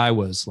 that's where I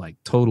was like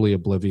totally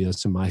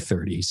oblivious in my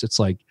 30s. It's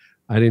like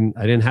I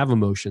didn't have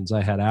emotions.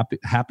 I had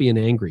happy and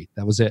angry.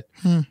 That was it.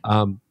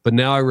 But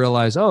now I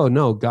realize, oh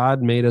no,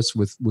 God made us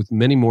with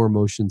many more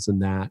emotions than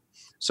that.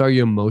 So are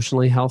you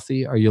emotionally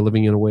healthy? Are you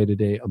living in a way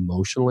today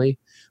emotionally?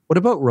 What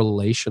about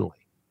relationally?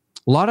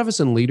 A lot of us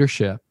in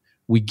leadership,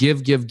 we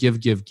give.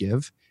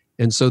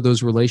 And so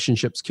those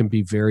relationships can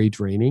be very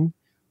draining.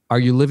 Are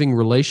you living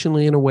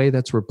relationally in a way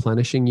that's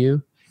replenishing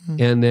you?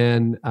 And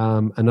then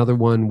another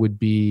one would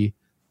be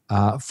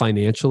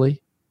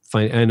financially.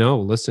 I know,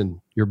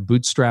 listen, you're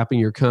bootstrapping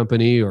your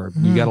company, or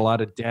you got a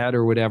lot of debt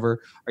or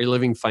whatever. Are you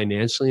living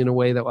financially in a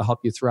way that will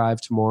help you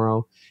thrive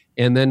tomorrow?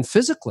 And then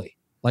physically,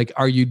 like,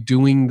 are you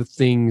doing the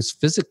things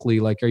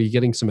physically? Like, are you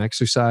getting some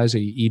exercise? Are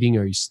you eating?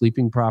 Are you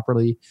sleeping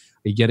properly?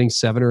 Are you getting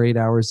 7 or 8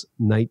 hours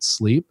night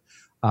sleep?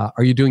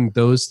 Are you doing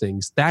those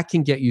things? That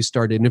can get you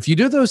started. And if you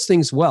do those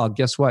things well,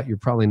 guess what? You're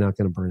probably not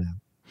going to burn out.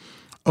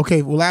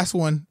 Okay, well, last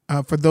one.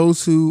 For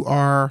those who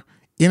are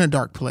in a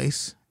dark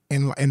place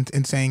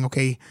and saying,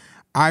 okay,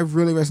 I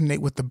really resonate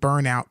with the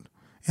burnout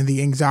and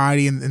the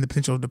anxiety and the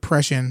potential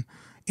depression.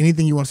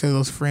 Anything you want to say to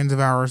those friends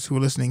of ours who are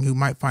listening who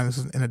might find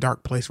this in a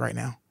dark place right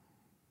now?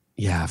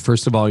 Yeah,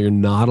 first of all, you're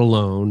not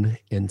alone.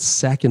 And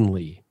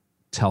secondly,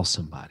 tell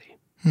somebody.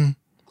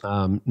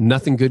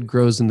 Nothing good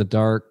grows in the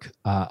dark.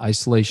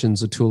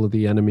 Isolation's a tool of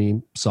the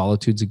enemy.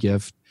 Solitude's a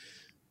gift.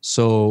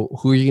 So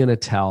who are you going to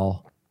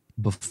tell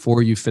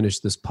before you finish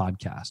this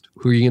podcast?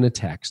 Who are you going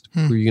to text?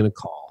 Who are you going to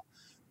call?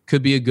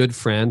 Could be a good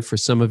friend. For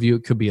some of you,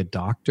 it could be a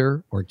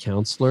doctor or a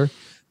counselor.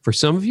 For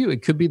some of you,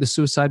 it could be the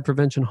suicide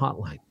prevention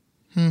hotline.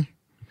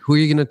 Who are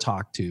you going to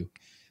talk to?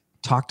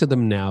 Talk to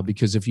them now,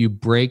 because if you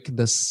break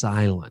the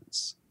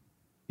silence,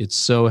 it's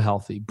so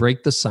healthy.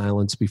 Break the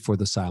silence before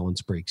the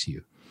silence breaks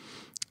you.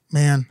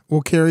 Man, well,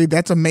 Carey,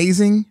 that's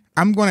amazing.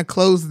 I'm going to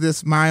close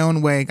this my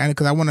own way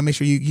because I want to make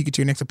sure you get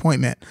to your next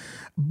appointment.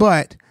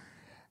 But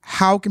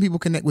how can people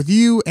connect with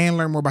you and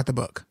learn more about the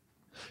book?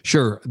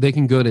 Sure. They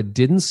can go to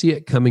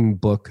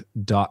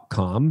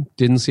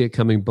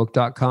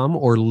didn'tseeitcomingbook.com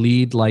or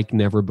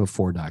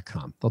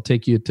leadlikeneverbefore.com. They'll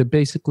take you to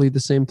basically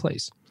the same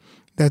place.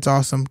 That's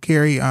awesome.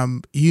 Carey, I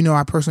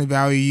personally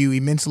value you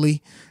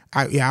immensely.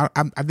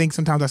 I think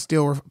sometimes I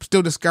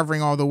still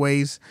discovering all the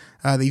ways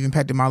that you've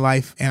impacted my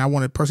life. And I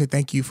want to personally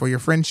thank you for your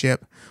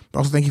friendship, but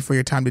also thank you for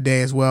your time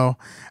today as well.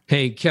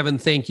 Hey, Kevin,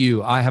 thank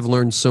you. I have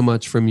learned so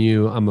much from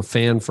you. I'm a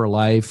fan for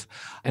life.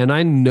 And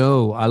I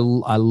know I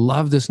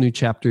love this new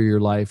chapter of your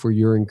life where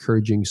you're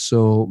encouraging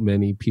so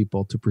many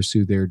people to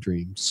pursue their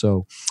dreams.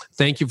 So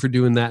thank you for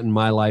doing that in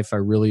my life. I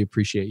really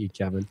appreciate you,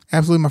 Kevin.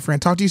 Absolutely, my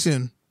friend. Talk to you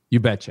soon.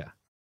 You betcha.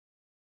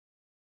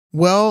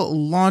 Well,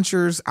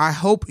 launchers, I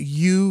hope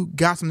you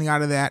got something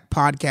out of that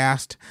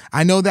podcast.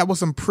 I know that was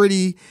some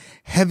pretty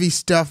heavy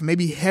stuff,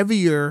 maybe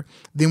heavier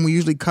than we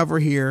usually cover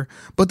here.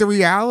 But the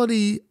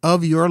reality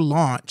of your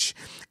launch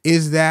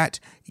is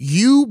that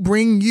you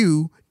bring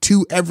you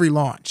to every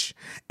launch.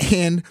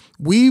 And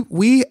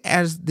we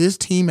as this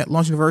team at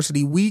Launch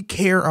University, we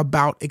care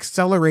about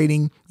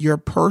accelerating your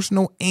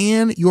personal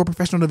and your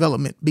professional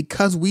development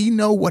because we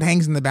know what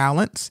hangs in the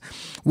balance.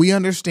 We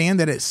understand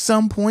that at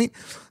some point,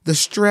 the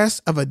stress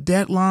of a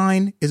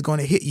deadline is going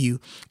to hit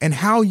you, and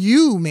how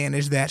you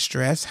manage that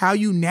stress, how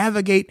you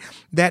navigate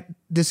that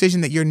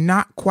decision that you're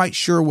not quite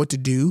sure what to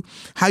do,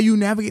 how you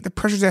navigate the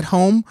pressures at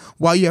home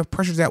while you have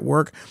pressures at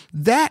work,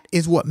 that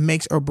is what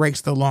makes or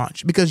breaks the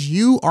launch, because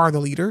you are the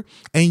leader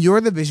and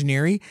you're the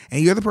visionary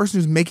and you're the person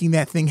who's making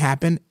that thing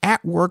happen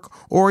at work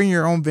or in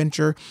your own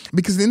venture.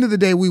 Because at the end of the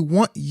day, we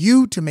want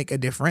you to make a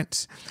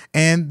difference,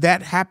 and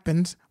that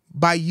happens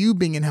by you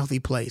being in a healthy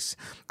place.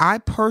 I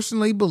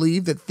personally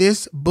believe that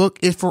this book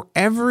is for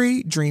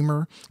every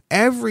dreamer,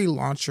 every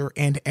launcher,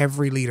 and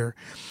every leader.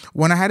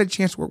 When I had a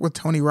chance to work with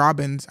Tony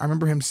Robbins, I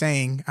remember him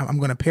saying, I'm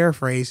going to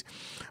paraphrase,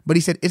 but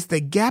he said, it's the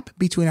gap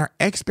between our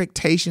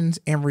expectations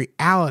and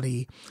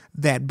reality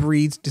that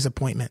breeds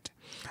disappointment.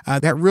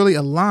 That really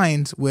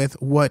aligns with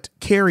what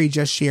Carey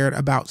just shared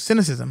about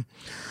cynicism.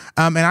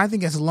 And I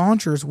think as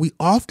launchers, we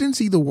often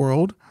see the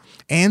world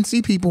and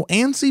see people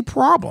and see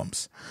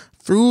problems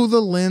through the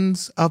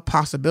lens of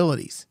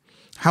possibilities.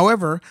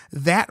 However,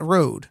 that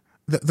road,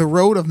 the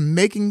road of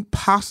making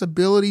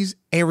possibilities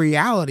a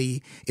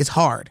reality, is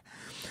hard.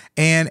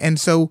 And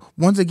so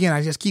once again,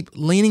 I just keep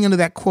leaning into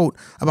that quote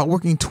about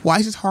working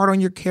twice as hard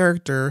on your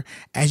character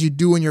as you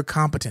do on your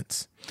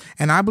competence.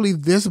 And I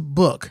believe this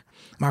book,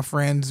 my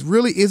friends,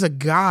 really is a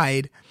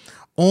guide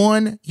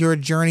on your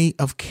journey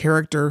of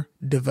character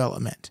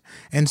development.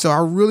 And so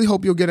I really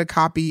hope you'll get a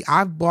copy.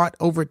 I've bought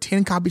over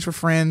 10 copies for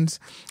friends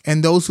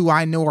and those who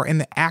I know are in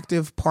the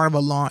active part of a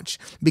launch,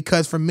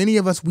 because for many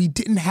of us, we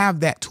didn't have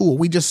that tool.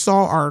 We just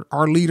saw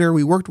our leader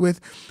we worked with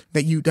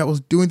that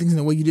was doing things in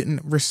a way you didn't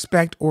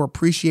respect or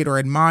appreciate or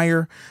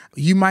admire.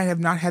 You might have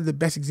not had the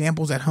best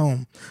examples at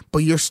home, but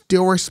you're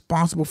still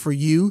responsible for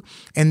you.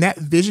 And that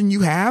vision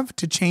you have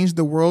to change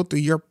the world through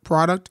your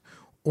product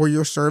or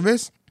your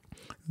service,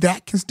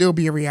 that can still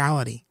be a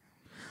reality.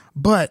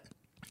 But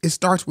it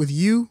starts with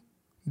you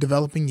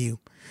developing you.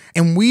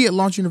 And we at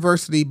Launch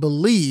University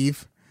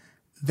believe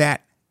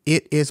that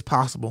it is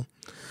possible.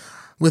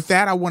 With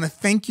that, I want to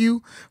thank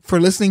you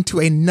for listening to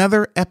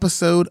another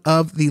episode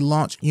of the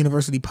Launch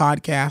University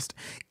podcast.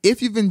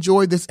 If you've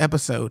enjoyed this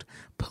episode,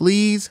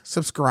 please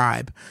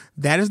subscribe.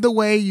 That is the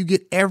way you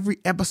get every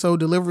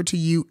episode delivered to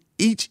you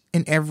each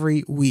and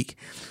every week.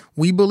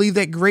 We believe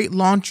that great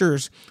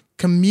launchers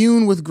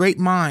commune with great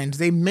minds.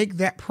 They make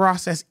that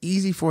process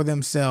easy for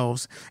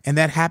themselves. And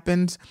that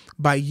happens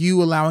by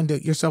you allowing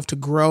yourself to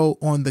grow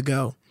on the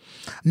go.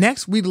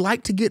 Next, we'd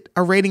like to get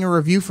a rating or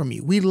review from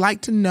you. We'd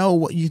like to know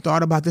what you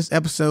thought about this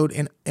episode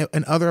and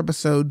other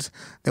episodes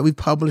that we've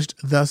published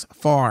thus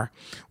far.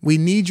 We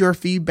need your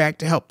feedback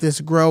to help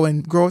this grow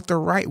and grow it the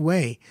right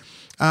way.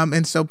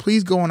 And so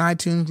please go on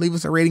iTunes, leave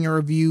us a rating or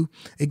review.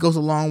 It goes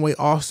a long way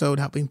also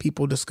to helping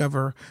people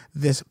discover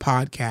this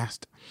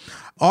podcast.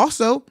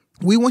 Also,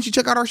 we want you to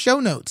check out our show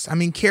notes. I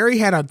mean, Carey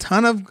had a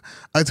ton of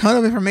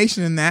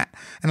information in that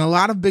and a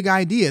lot of big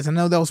ideas. I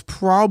know that was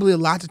probably a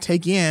lot to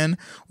take in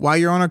while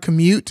you're on a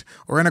commute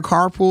or in a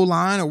carpool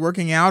line or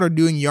working out or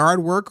doing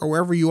yard work or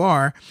wherever you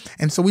are.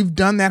 And so we've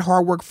done that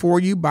hard work for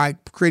you by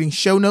creating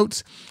show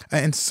notes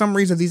and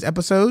summaries of these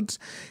episodes.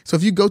 So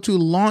if you go to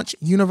Launch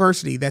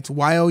University, that's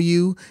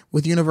YOU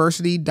with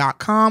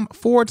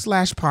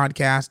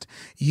university.com/podcast,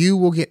 you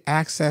will get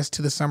access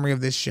to the summary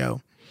of this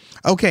show.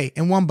 Okay,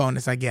 and one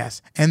bonus, I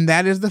guess, and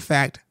that is the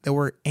fact that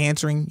we're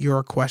answering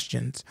your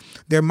questions.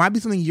 There might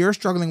be something you're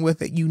struggling with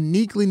that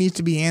uniquely needs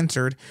to be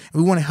answered,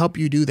 and we want to help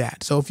you do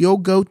that. So if you'll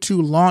go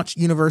to Launch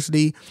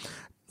University,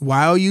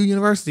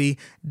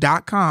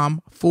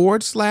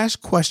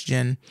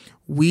 YOUuniversity.com/question,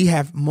 we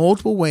have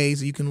multiple ways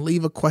that you can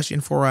leave a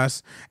question for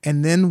us.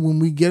 And then when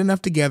we get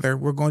enough together,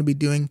 we're going to be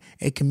doing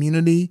a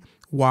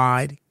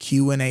community-wide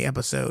Q&A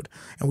episode.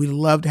 And we'd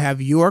love to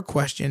have your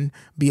question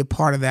be a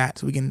part of that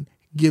so we can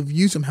give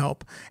you some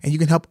help, and you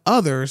can help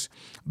others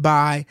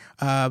by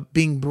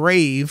being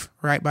brave,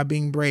 right? By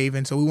being brave.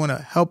 And so we want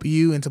to help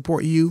you and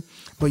support you,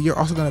 but you're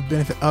also going to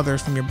benefit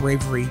others from your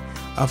bravery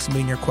of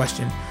submitting your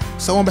question.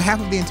 So on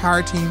behalf of the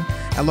entire team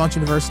at Launch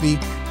University,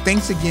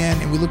 thanks again.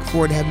 And we look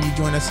forward to having you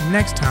join us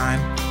next time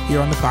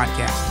here on the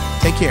podcast.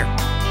 Take care.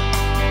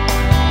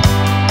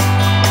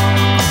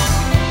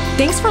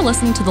 Thanks for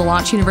listening to the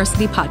Launch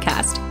University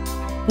podcast.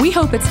 We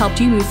hope it's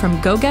helped you move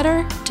from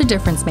go-getter to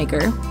difference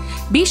maker.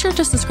 Be sure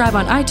to subscribe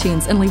on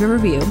iTunes and leave a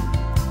review.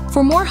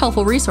 For more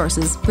helpful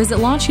resources, visit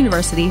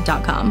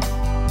launchuniversity.com.